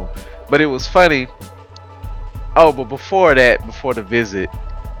talked to him, but it was funny. Oh, but before that, before the visit,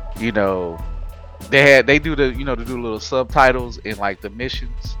 you know, they do the they do little subtitles in like the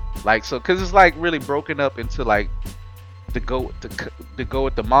missions, like so, cause it's like really broken up into like to go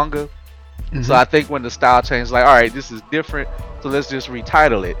with the manga. So Hmm. I think when the style changes, like, all right, this is different, so let's just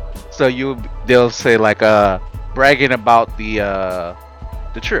retitle it. So they'll say like bragging about the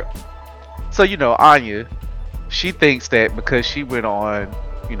trip. So Anya, she thinks that because she went on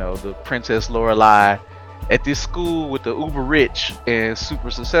the Princess Lorelai at this school with the uber rich and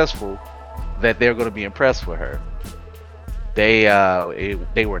super successful, that they're going to be impressed with her. They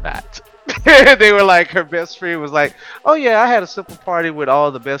were not. They were like, her best friend was like, oh yeah, I had a simple party with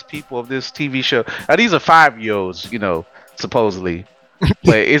all the best people of this TV show. Now these are 5-year-olds, supposedly,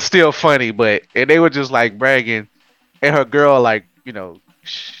 but it's still funny. But and they were just like bragging, and her girl like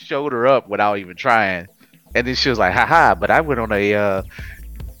showed her up without even trying, and then she was like, haha, but I went on a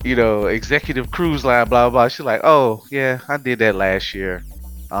executive cruise line, blah blah. She's like, oh yeah, I did that last year.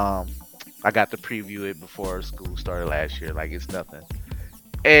 Um, I got to preview it before school started last year. Like it's nothing.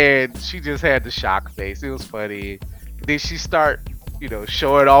 And she just had the shock face. It was funny. Then she start,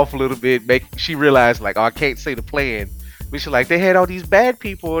 showing off a little bit. She realized like, oh, I can't say the plan. But she's like, they had all these bad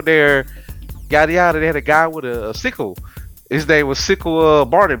people in there, yada yada. They had a guy with a sickle. His name was Sickle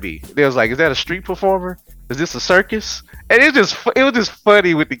Barnaby. They was like, is that a street performer? Is this a circus? And it was just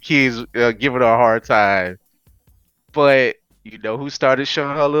funny with the kids giving her a hard time. But you know who started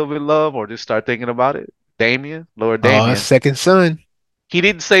showing her a little bit of love or just start thinking about it? Damien, Lord Oh, Damien. second son. He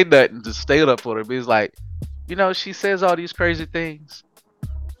didn't say nothing to stay up for her, but he's like, she says all these crazy things,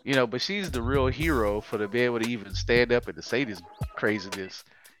 but she's the real hero for to be able to even stand up and to say this craziness.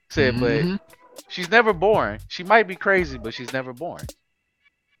 He said, but Hmm. she's never boring. She might be crazy, but she's never boring.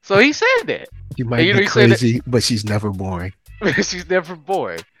 So he said that. She And might be he said crazy, but she's never boring. that she's never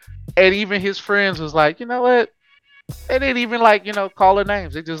boring. And even his friends was like, you know what? They didn't even like, call her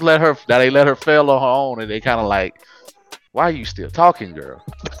names. They just let her fail on her own, and they kind of like, why are you still talking, girl?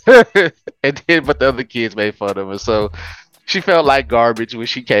 And then, but the other kids made fun of her, so she felt like garbage when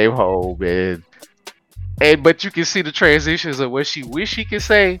she came home, and but you can see the transitions of what she wish she could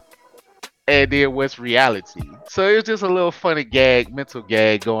say, and then what's reality. So it's just a little funny mental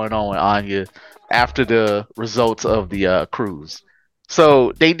gag going on with Anya after the results of the cruise.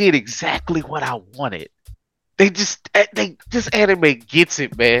 So they did exactly what I wanted. They just anime gets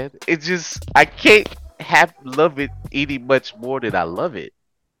it, man. It just I can't have love it any much more than I love it.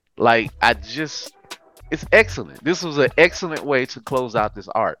 Like it's excellent. This was an excellent way to close out this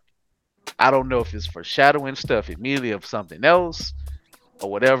arc. I don't know if it's foreshadowing stuff immediately of something else or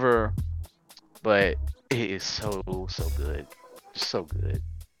whatever, but it is so good, so good.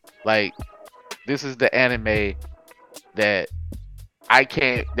 Like this is the anime that I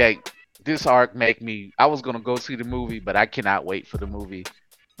can't that this arc make me. I was gonna go see the movie, but I cannot wait for the movie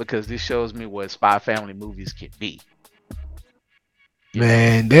because this shows me what Spy Family movies can be. You know,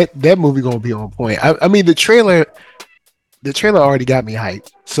 Man, that movie gonna be on point. I mean, the trailer already got me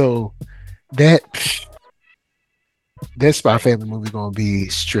hyped. So that that Spy like Family movie gonna be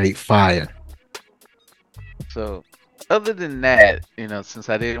straight fire. so. Other than that, since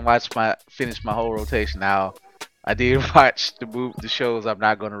I didn't finish my whole rotation now, I did watch the shows I'm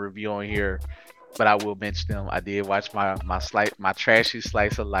not gonna review on here, but I will mention them. I did watch my trashy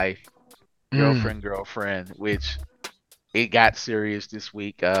slice of life, Mm. girlfriend, which it got serious this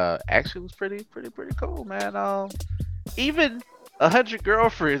week. Actually, it was pretty cool, man. Even 100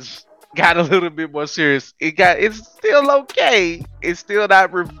 girlfriends got a little bit more serious. It's still okay. It's still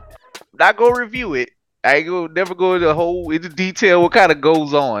not gonna review it. I ain't gonna never go into detail what kind of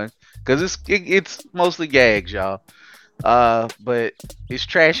goes on because it's mostly gags, y'all. But it's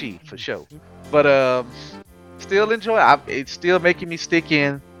trashy for sure. But still enjoy. It's still making me stick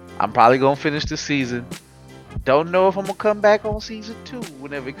in. I'm probably gonna finish the season. Don't know if I'm gonna come back on season 2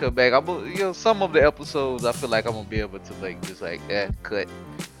 whenever it come back. Some of the episodes I feel like I'm gonna be able to like just like cut.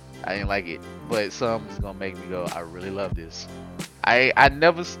 I didn't like it, but some is gonna make me go. I really love this. I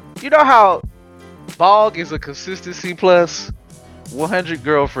never. You know how Bog is a consistency plus. 100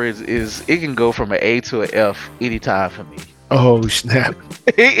 girlfriends is it can go from an A to an F anytime for me. Oh snap!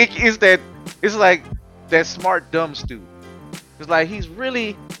 It's like that smart dumb student. It's like he's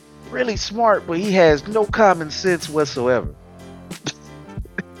really really smart, but he has no common sense whatsoever.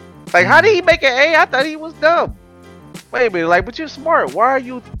 Like, how did Mm. he make an A? I thought he was dumb. Wait a minute, like, but you're smart. Why are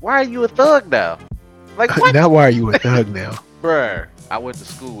you a thug now? Like, what? Now why are you a thug now? Bruh, I went to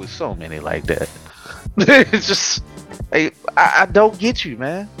school with so many like that. It's just, like, I don't get you,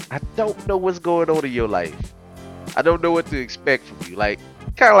 man. I don't know what's going on in your life. I don't know what to expect from you. Like,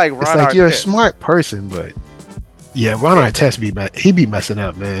 kind of like It's Ron like you're a Artest. smart person, but yeah, Ron Yeah, Artest he be messing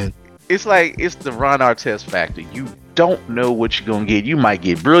up, man. it's like it's the Ron Artest factor. You don't know what you're gonna get. You might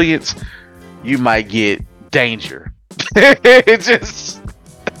get brilliance. You might get danger. It just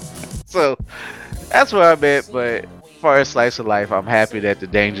so that's where I'm at. But as far as slice of life, I'm happy that the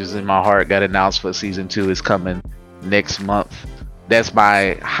Dangers in My Heart got announced for season 2. Is coming next month. That's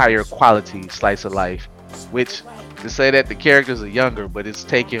my higher quality slice of life. Which to say that the characters are younger, but it's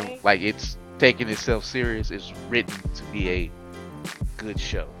taking itself serious. It's written to be a good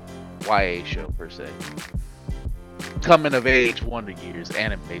show, YA show per se. Coming of age Wonder Years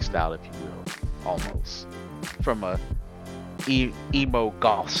anime style, if you will, almost from a emo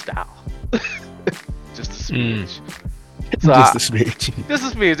goth style. Just a Mm. smidge. So Just a smidge. this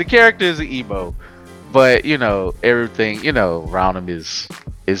is me. The character is an emo, but everything around him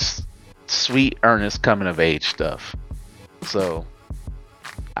is sweet, earnest coming of age stuff. So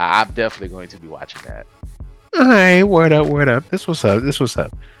I'm definitely going to be watching that. All right, word up, word up. This was up. This was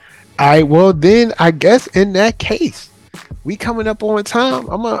up. All right, well then, I guess in that case, we coming up on time.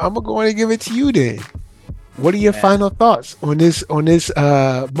 I'm gonna go on and give it to you then. What are your Man, final thoughts on this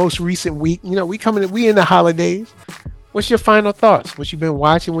most recent week? We in the holidays. What's your final thoughts? What you been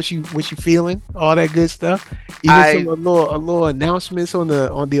watching? What you feeling? All that good stuff. Even some I a little announcements on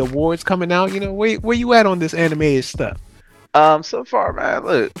the awards coming out. Where you at on this animated stuff? so far, man,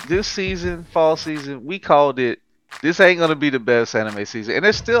 look, this season, fall season, we called it. This ain't gonna be the best anime season, and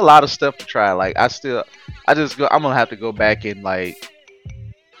there's still a lot of stuff to try. Like I'm gonna have to go back and like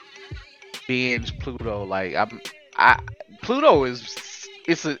binge Pluto. I Pluto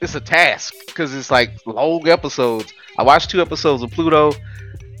it's a task because it's like long episodes. I watched 2 episodes of Pluto.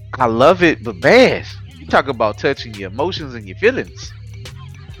 I love it, but man, you talk about touching your emotions and your feelings.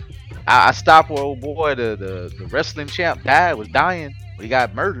 I stopped where old boy, the wrestling champ was dying. He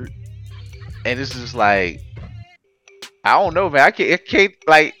got murdered, and it's just like I don't know, man. I can't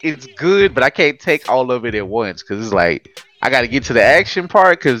like it's good, but I can't take all of it at once because it's like I got to get to the action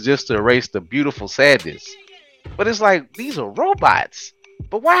part because just to erase the beautiful sadness. But it's like these are robots,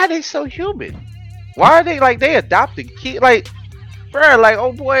 but why are they so human? Why are they like they adopting kids? Like, bro, like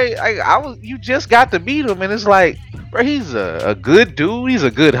oh boy, you just got to meet him, and it's like, bro, he's a good dude. He's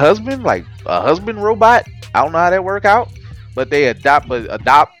a good husband, like a husband robot. I don't know how that work out, but they adopt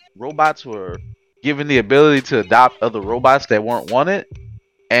robots were given the ability to adopt other robots that weren't wanted.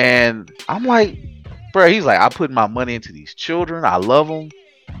 And I'm like, bro, he's like, I put my money into these children. I love them.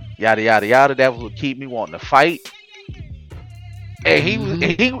 Yada yada yada. That was what keep me wanting to fight. And he was, Hmm.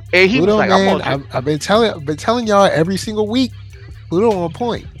 and he was Pluto, like, I'm man, gonna. I've been telling y'all every single week. Pluto on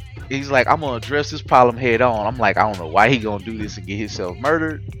point. He's like, I'm gonna address this problem head on. I'm like, I don't know why he gonna do this and get himself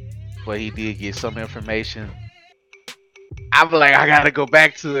murdered, but he did get some information. I'm like, I gotta go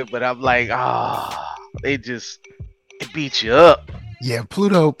back to it, but I'm like, it beat you up. Yeah,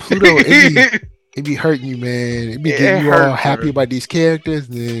 Pluto, it be hurting you, man. It be getting It you all hurt, happy bro. about these characters,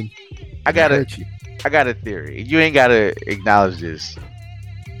 and then I it be got a, hurt you. I got a theory. You ain't gotta acknowledge this.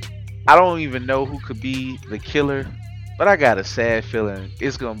 I don't even know who could be the killer, but I got a sad feeling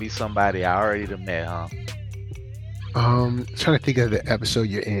it's gonna be somebody I already done met, huh? Trying to think of the episode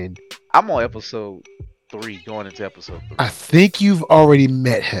you're in. I'm on episode 3, going into episode I 3. think you've already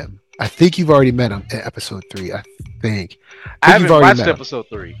met him. I think you've already met him in episode 3. I think. I I think you've haven't already watched met him. episode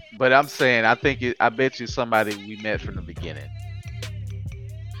 3, but I'm saying I bet you somebody we met from the beginning.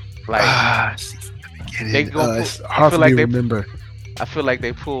 Like See, from the they beginning. gonna pull. It's I hard feel for me like to they. remember. I feel like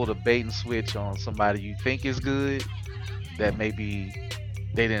they pulled a bait and switch on somebody you think is good that maybe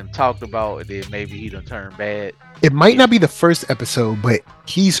they didn't talk about, and then maybe he done turned bad. It might You, not be the first episode, but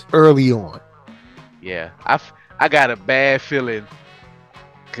he's early on. yeah, I got a bad feeling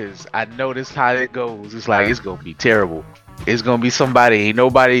because I know this how it goes. It's like it's gonna be terrible. It's gonna be somebody ain't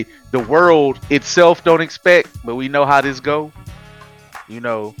nobody the world itself don't expect, but we know how this go. You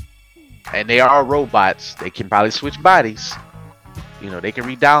know, and they are robots. They can probably switch bodies. They can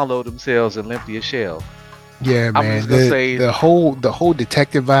re-download themselves and empty a shell. Yeah, I'm man. just gonna say, The whole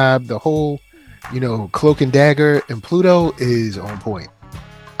detective vibe, the whole, cloak and dagger and Pluto is on point.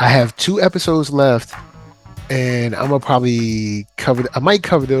 I have 2 episodes left, and I'm gonna probably I might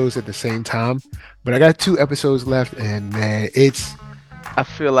cover those at the same time, but I got 2 episodes left, and man, I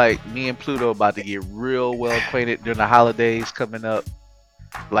feel like me and Pluto about to get real well acquainted during the holidays coming up.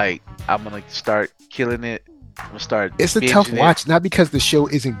 Like I'm gonna start killing it. I'm gonna start It's a tough binging it. watch, not because the show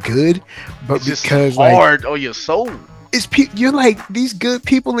isn't good, but It's just because like hard on your soul, you're like these good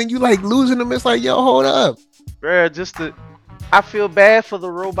people and you like losing them. It's like, yo, hold up. bruh. I feel bad for the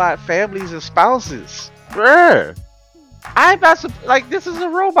robot families and spouses, bruh. I'm not like this is a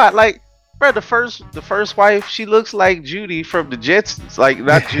robot. Like, bruh, the first wife, she looks like Judy from the Jetsons. Like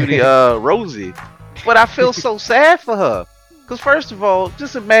not Judy, Rosie. But I feel so sad for her. Cause first of all,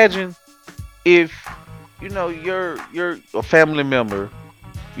 just imagine if you're a family member,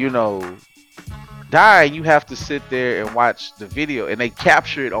 you know, die, you have to sit there and watch the video, and they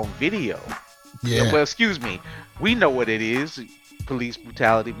capture it on video. Yeah, Well, excuse me, we know what it is: police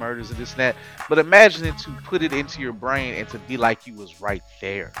brutality, murders, and this and that. But imagine it to put it into your brain and to be like you was right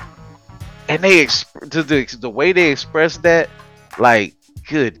there. And the way they expressed that, like,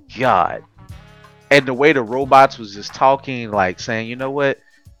 good God. And the way the robots was just talking, like saying, you know what,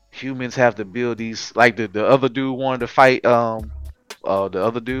 humans have the abilities. Like the other dude wanted to fight the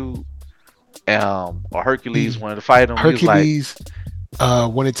other dude or Hercules he wanted to fight him. He was like, Hercules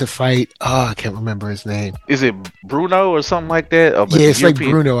wanted to fight. I can't remember his name. is it Bruno or something like that? Or but Yeah, the it's like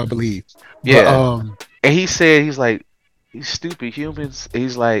European, Bruno, I believe. But yeah. And he said, he's like, these stupid humans.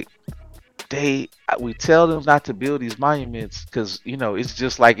 He's like, we tell them not to build these monuments because it's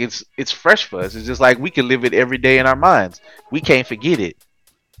just like it's fresh for us. It's just like we can live it every day in our minds. We can't forget it.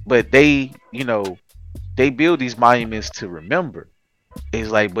 But they build these monuments to remember.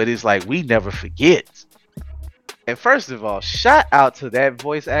 But it's like we never forget. And first of all, shout out to that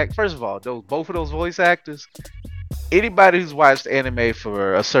voice act. First of all, both of those voice actors. Anybody who's watched anime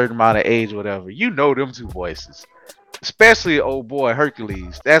for a certain amount of age, whatever, them two voices. Especially old boy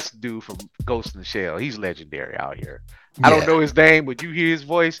Hercules. That's the dude from Ghost in the Shell. He's legendary out here. I don't yeah, know his name, but you hear his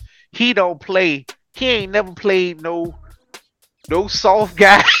voice. He don't play. He ain't never played no soft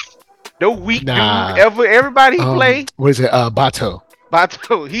guy, no weak dude nah. ever. Everybody he play, What is it? Bato.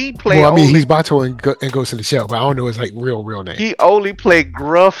 Bato. He play Well, I mean, only. he's Bato and Ghost in the Shell, but I don't know his like real name. He only play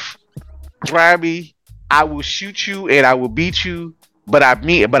gruff, grimy. I will shoot you and I will beat you, but I'm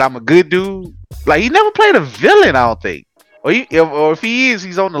a good dude. Like he never played a villain, I don't think. Or if he is,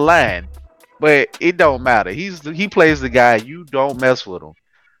 he's on the line. But it don't matter. He plays the guy. You don't mess with him.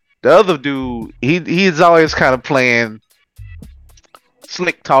 The other dude, he's always kind of playing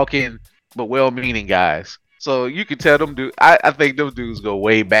slick talking, but well-meaning guys. So you can tell them dude. I think those dudes go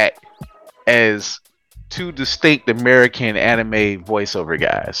way back as two distinct American anime voiceover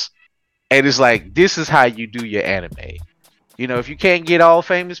guys. And it's like this is how you do your anime. If you can't get all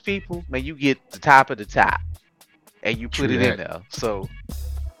famous people, man, you get the top of the top, and you put True it in that. there. So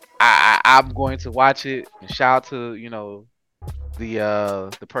I'm going to watch it. And shout out to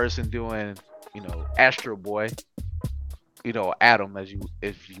the person doing Astro Boy, Adam, as you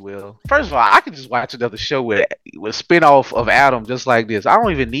if you will. First of all, I could just watch another show with a spin-off of Adam just like this. I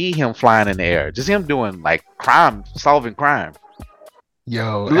don't even need him flying in the air. Just him doing like solving crime.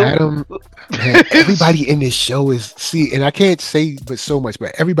 Yo, Adam, man, everybody in this show and I can't say but so much,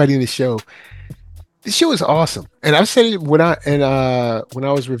 but everybody in this show is awesome. And I've said it when I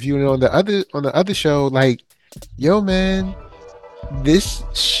was reviewing it on the other show, like, yo, man, this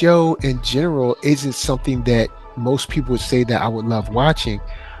show in general isn't something that most people would say that I would love watching,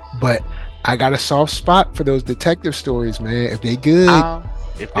 but I got a soft spot for those detective stories, man. If they good,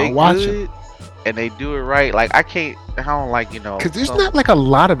 if they I'll watch them. And they do it right, like I don't like because there's not like a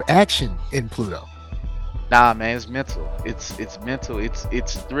lot of action in Pluto. Nah, man, it's mental. It's mental.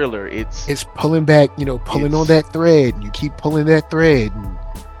 It's thriller. It's pulling back, pulling on that thread. And you keep pulling that thread.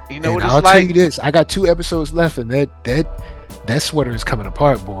 And what I'll it's tell like. you this: I got 2 episodes left, and that sweater is coming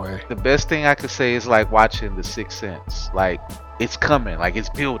apart, boy. The best thing I could say is like watching The Sixth Sense. Like it's coming. Like it's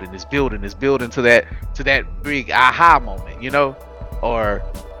building to that big aha moment, or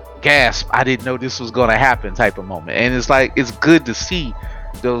gasp, I didn't know this was gonna happen type of moment. And it's like it's good to see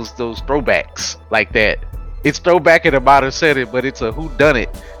those throwbacks like that. It's throwback in a modern setting, but it's a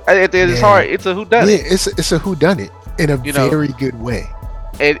whodunit. It's hard. It's a whodunit. Yeah, it's a whodunit in a very good way.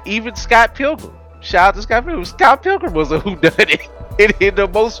 And even Scott Pilgrim. Shout out to Scott Pilgrim. Scott Pilgrim was a whodunit in the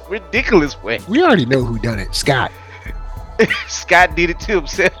most ridiculous way. We already know who done it. Scott. Scott did it to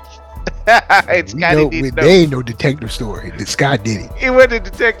himself. And Scott didn't know. They ain't no detective story. That Scott did it. It wasn't a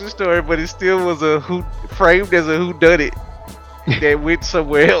detective story, but it still was framed as a whodunit that went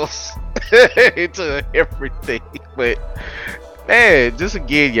somewhere else into everything. But man, just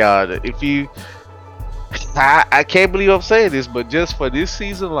again, y'all, if you, I can't believe I'm saying this, but just for this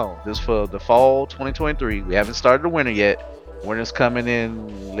season alone, just for the fall 2023, we haven't started the winter yet. Winter's coming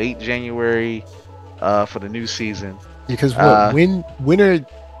in late January for the new season. Because what Uh, when winter?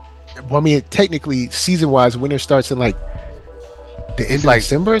 Well, I mean, technically, season wise, winter starts in like the it's end of like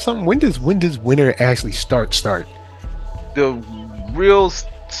December or something. When does winter actually start? the real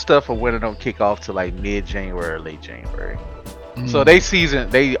stuff of winter don't kick off to like mid January or late January. So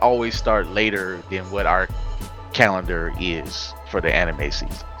Mm, they always start later than what our calendar is for the anime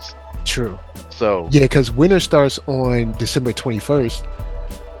seasons. true. So Yeah, because winter starts on December 21st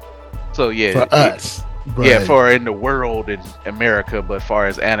yeah, for us, yeah, but for in the world in America, but far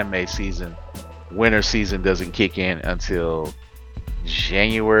as anime season, winter season doesn't kick in until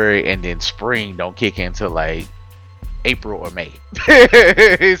January, and then spring don't kick in until like April or May.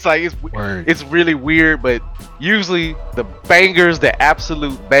 It's like word. it's really weird, but usually the bangers, the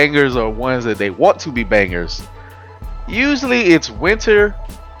absolute bangers, are ones that they want to be bangers. Usually it's winter,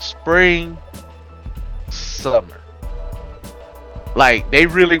 spring, summer. Like they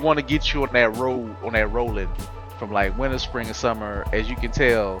really want to get you on that rolling from like winter, spring, and summer. As you can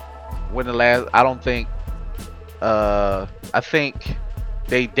tell, when the last I don't think I think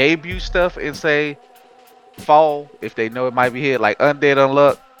they debut stuff and say fall if they know it might be here. Like Undead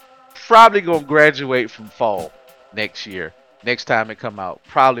Unluck, probably gonna graduate from fall next year. Next time it come out,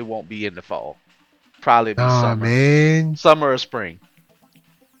 probably won't be in the fall. Probably be Nah, summer, man. summer or spring.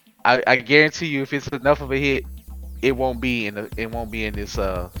 I guarantee you, if it's enough of a hit, it won't be in this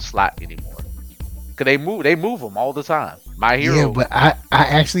slot anymore. Cause they move them all the time. My Yeah, Hero, but I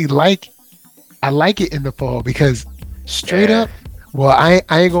actually I like it in the fall because straight yeah, up. Well, I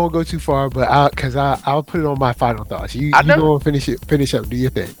ain't gonna go too far, but I'll put it on my final thoughts. You I you know. go and finish up. Do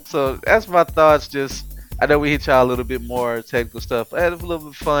your thing. So that's my thoughts. Just I know we hit y'all a little bit more technical stuff. I had a little bit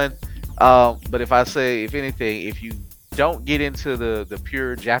of fun. But if I say, if anything, if you don't get into the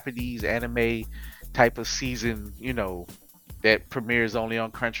pure Japanese anime type of season, that premieres only on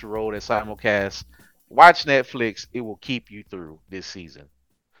Crunchyroll that simulcast, watch Netflix. It will keep you through this season.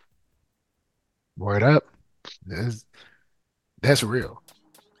 Word up. That's real.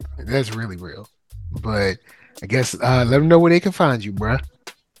 That's really real. But I guess let them know where they can find you, bruh.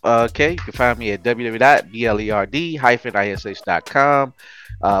 Okay, you can find me at www.blerd-ish.com,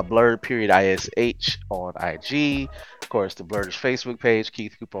 blurred period ish on IG, of course the Blurdish Facebook page,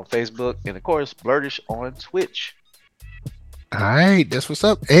 Keith Coop on Facebook, and of course Blurdish on Twitch. All right, that's what's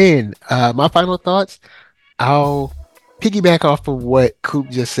up. And my final thoughts. I'll piggyback off of what Coop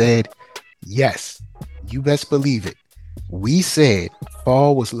just said. Yes, you best believe it. We said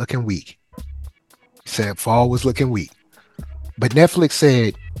fall was looking weak. Said fall was looking weak. But Netflix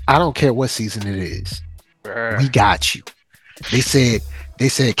said, I don't care what season it is. Brr. We got you. They said they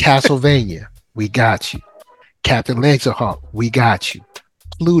said Castlevania, we got you. Captain Laserhawk, we got you.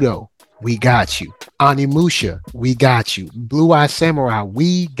 Pluto, we got you. Animusha, we got you. Blue Eye Samurai,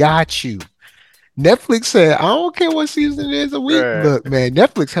 we got you. Netflix said, I don't care what season it is a week. Brr. Look, man,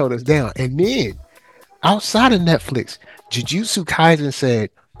 Netflix held us down. And then outside of Netflix, Jujutsu Kaisen said,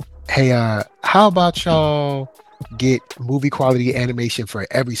 hey, how about y'all get movie quality animation for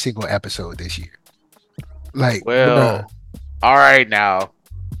every single episode this year? Like, bruh. Well, all right now.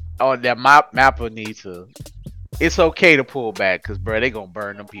 Oh, that mapper needs to. It's okay to pull back because, bro, they gonna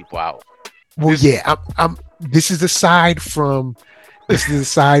burn them people out. Well, This yeah, this is aside from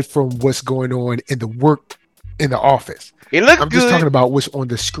what's going on in the work in the office. it looks I'm just talking good. about what's on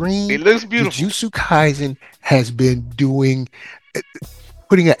the screen. It looks beautiful. Jujutsu Kaisen has been putting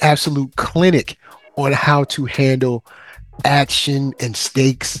an absolute clinic on how to handle action and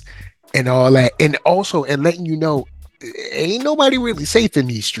stakes and all that, and also and letting you know ain't nobody really safe in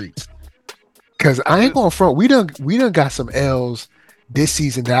these streets. Cause I ain't This, going front. We done got some L's this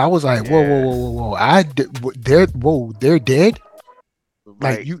season that I was like, whoa, whoa, yeah, whoa, whoa, whoa. They're dead.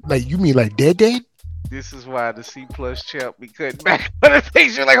 like Like you mean like dead? this is why the C plus champ be cutting back on the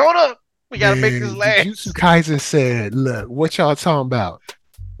picture. Like, hold up, we gotta make this Man, Jujutsu last. Kaisen said, look, what y'all talking about?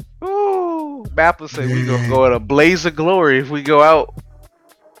 Ooh, Mappa say we gonna Man, go in a blaze of glory if we go out.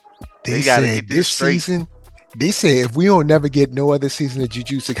 they They gotta said get this this straight. season, they said if we don't never get no other season of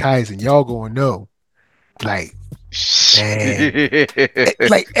Jujutsu Kaisen, y'all gonna know. Like, man,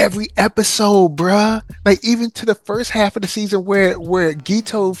 like every episode, bruh. Like even to the first half of the season where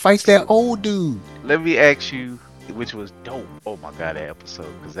Gito fights that So, old dude. let me ask you, which was dope. Oh my god, that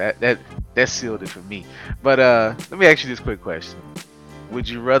episode, because that sealed it for me. But let me ask you this quick question: would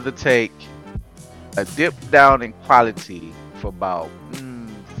you rather take a dip down in quality for about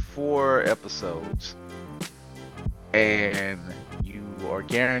 4 episodes, and you are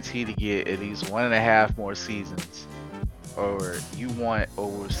guaranteed to get at least 1.5 more seasons, or you want,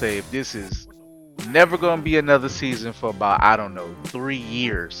 or say if this is never gonna be another season for about, I don't know, 3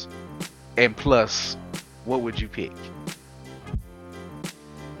 years. And plus, what would you pick?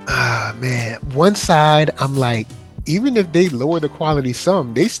 Ah, man. One side, I'm like, even if they lower the quality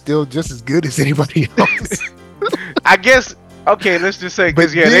some, they still just as good as anybody else. I guess, okay, let's just say,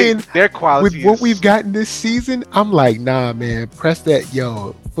 But because yeah, then their with quality what we've is, gotten this season, I'm like, nah, man, press that,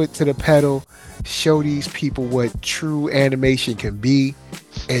 yo, foot to the pedal, show these people what true animation can be,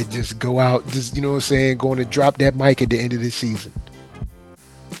 and just go out, just, you know what I'm saying, going to drop that mic at the end of the season.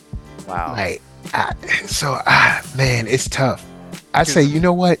 wow. Like, I, man, it's tough. I say, Because you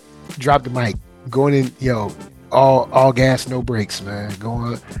know what? Drop the mic. Going in, yo, all gas, no brakes, man.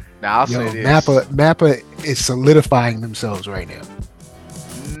 Going, now I'll say yo, this. Mappa is solidifying themselves right now.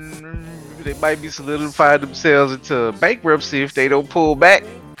 They might be solidifying themselves into bankruptcy if they don't pull back.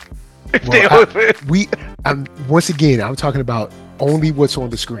 If Well, they don't, I'm once again, I'm talking about only what's on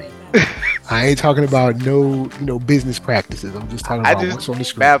the screen. I ain't talking about no, business practices. I'm just talking I about just, what's on the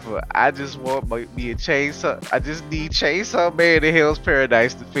screen. Mappa, I just want me a chainsaw. I just need Chainsaw Man in Hell's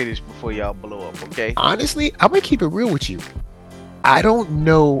Paradise to finish before y'all blow up, okay? Honestly, I'm gonna keep it real with you. I don't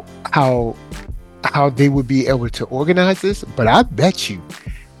know how they would be able to organize this, but I bet you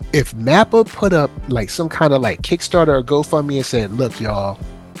if Mappa put up like some kind of like Kickstarter or GoFundMe and said, look, y'all,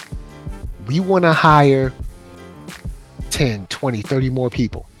 we want to hire 10, 20, 30 more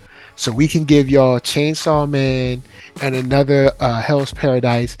people. So we can give y'all Chainsaw Man and another Hell's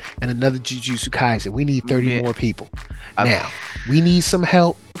Paradise and another Jujutsu Kaisen. We need 30 Man, more people. I, Now, we need some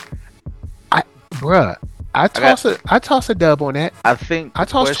help. I bruh, I got. I toss a dub on that. I think I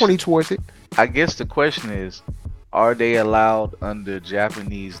the toss question. 20 towards it. I guess the question is, are they allowed under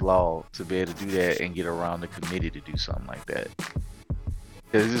Japanese law to be able to do that and get around the committee to do something like that?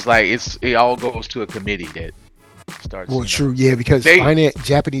 Because it's like it all goes to a committee that starts. Well, true, yeah, because They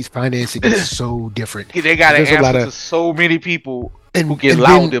Japanese financing is so different. they got to There's a lot answer to of so many people who and can and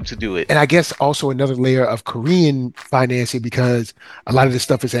allow then them to do it. and I guess also another layer of Korean financing because a lot of this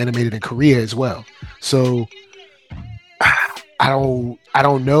stuff is animated in Korea as well. So I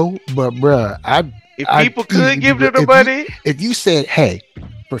don't know, but bruh, If I'd people could easily be give them the if you money, said, hey,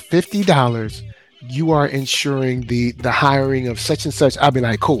 for $50 you are ensuring the hiring of such and such, I'd be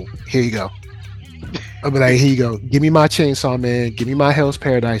like, cool, here you go. I'll be like, here you go. Give me my Chainsaw Man, give me my Hell's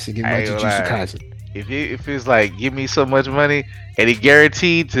Paradise, and give me I my ain't gonna Jujutsu lie. Kaisen. If it's like give me so much money and it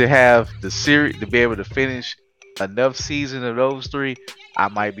guaranteed to have the series to be able to finish enough season of those three, I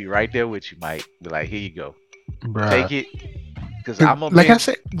might be right there with you. Might be like, here you go, Bruh. take it, because 'Cause I'm a like I binge.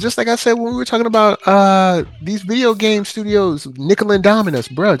 said, just like I said when we were talking about these video game studios nickel and diming us,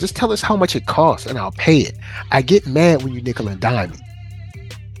 bro. Just tell us how much it costs and I'll pay it. I get mad when you nickel and dime me.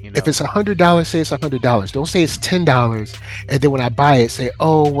 You If know, it's $100, say it's $100. Don't say it's $10, and then when I buy it, say,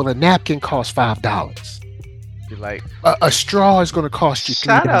 oh, well, a napkin costs $5. be like, A straw is going to cost you three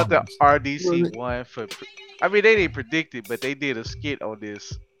shout out to dollars. You know what I RDC mean? One for. I mean, they didn't predict it, but they did a skit on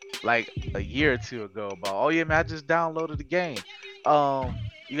this like a year or two ago about, oh yeah, man, I just downloaded the game.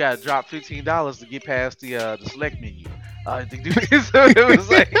 You gotta drop $15 to get past the select menu. To do this, so it was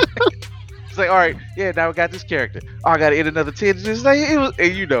like. It's like, all right, yeah, now we got this character. Oh, I gotta hit another 10. It's like it was,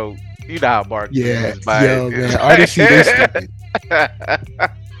 and you know how marketing Yeah, is. By yo, man, it's RDC, they stupid.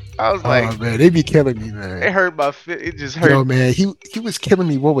 like, I was like, Oh man, they be killing me, it man. hurt my fit. It just hurt. Yo, man, he was killing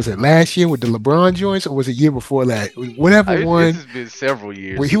me. What was it last year with the LeBron joints, or was it year before that? Whatever It's one just been several where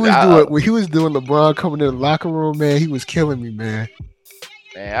years. he was doing LeBron coming in the locker room, man. He was killing me, man.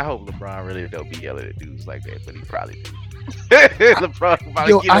 Man, I hope LeBron really don't be yelling at dudes like that, but he probably do. LeBron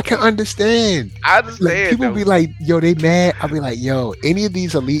probably Yo, get I up can on. understand. I Like understand people though. be like, yo, they mad. I'll be like, yo, any of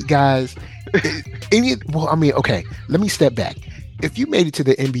these elite guys, well, I mean, okay, let me step back. If you made it to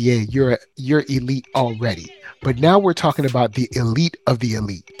the NBA, you're elite already. But now we're talking about the elite of the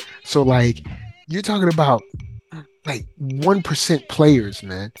elite. So like you're talking about like 1% players,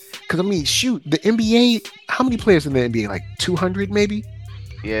 man. Because I mean, shoot, the NBA, how many players in the NBA? Like 200 maybe?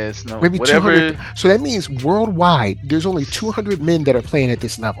 Yes, no, Maybe 200. whatever. So that means worldwide, there's only 200 men that are playing at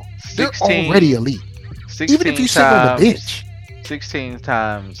this level. They're already 16, elite. Even if 16 you're sitting on the times bench. 16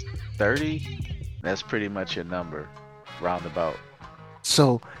 times 30. That's pretty much your number, roundabout.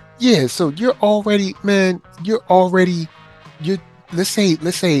 So yeah, so you're already, man, you're let's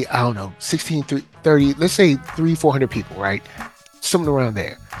say, I don't know, 16, 30, let's say 400 people, right? Something around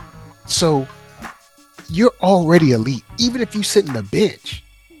there. So you're already elite. Even if you sit in the bench,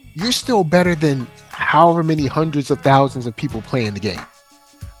 you're still better than however many hundreds of thousands of people playing the game.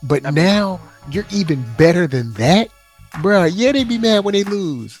 But I mean, now you're even better than that, bruh. Yeah, they be mad when they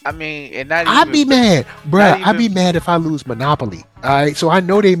lose. and not I'd be even, mad, not bruh. I'd be even. mad if I lose Monopoly. All right, so I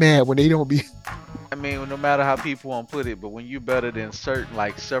know they mad when they don't be. I mean, no matter how people want to put it, but when you're better than certain,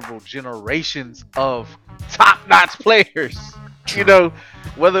 like several generations of top-notch players, you True. know,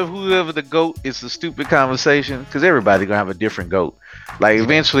 whether whoever the goat is a stupid conversation, because everybody gonna have a different goat. Like Yeah.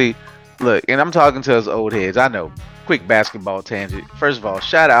 eventually, look, and I'm talking to us old heads. I know. Quick basketball tangent. First of all,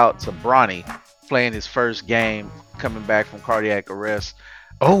 shout out to Bronny playing his first game, coming back from cardiac arrest.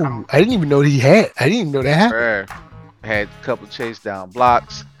 Oh, I didn't even know he had. I didn't even know that happened. Bruh, had a couple chase down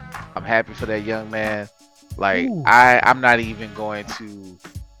blocks. I'm happy for that young man. Like Ooh. I'm not even going to.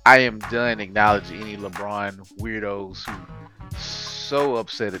 I am done acknowledging any LeBron weirdos who so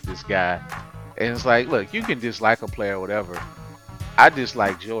upset at this guy. And it's like, look, you can dislike a player or whatever. I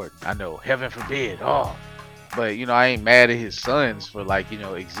dislike Jordan. I know, heaven forbid. Oh, but I ain't mad at his sons for like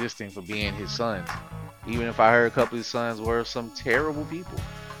existing for being his sons. Even if I heard a couple of his sons were some terrible people,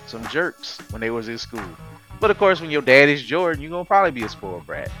 some jerks when they was in school. But of course, when your dad is Jordan, you're gonna probably be a spoiled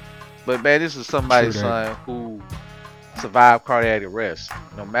brat. But man, this is True somebody's that. son who survived cardiac arrest.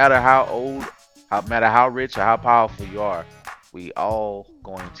 No matter how old, no matter how rich or how powerful you are, we all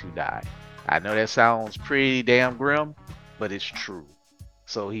going to die. I know that sounds pretty damn grim, but it's true.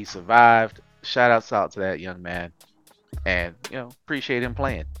 So he survived. Shout outs out to that young man, and appreciate him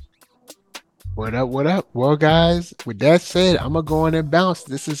playing. What up? What up? Well, guys, with that said, I'm gonna go on and bounce.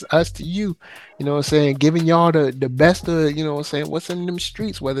 This is us to you. You know what I'm saying? Giving y'all the best of, you know what I'm saying, what's in them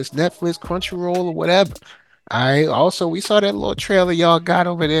streets, whether it's Netflix, Crunchyroll, or whatever. I also we saw that little trailer y'all got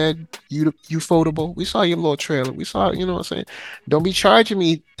over there, you foldable. We saw your little trailer. We saw, you know what I'm saying? Don't be charging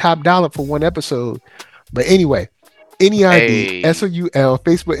me top dollar for one episode. But anyway, NERD, Hey, SOUL,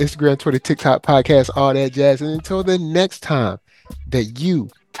 Facebook, Instagram, Twitter, TikTok, podcast, all that jazz. And until the next time that you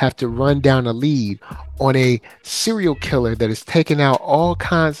have to run down a lead on a serial killer that is taking out all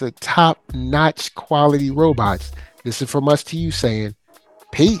kinds of top notch quality robots, this is from us to you saying,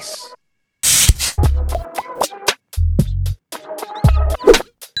 peace.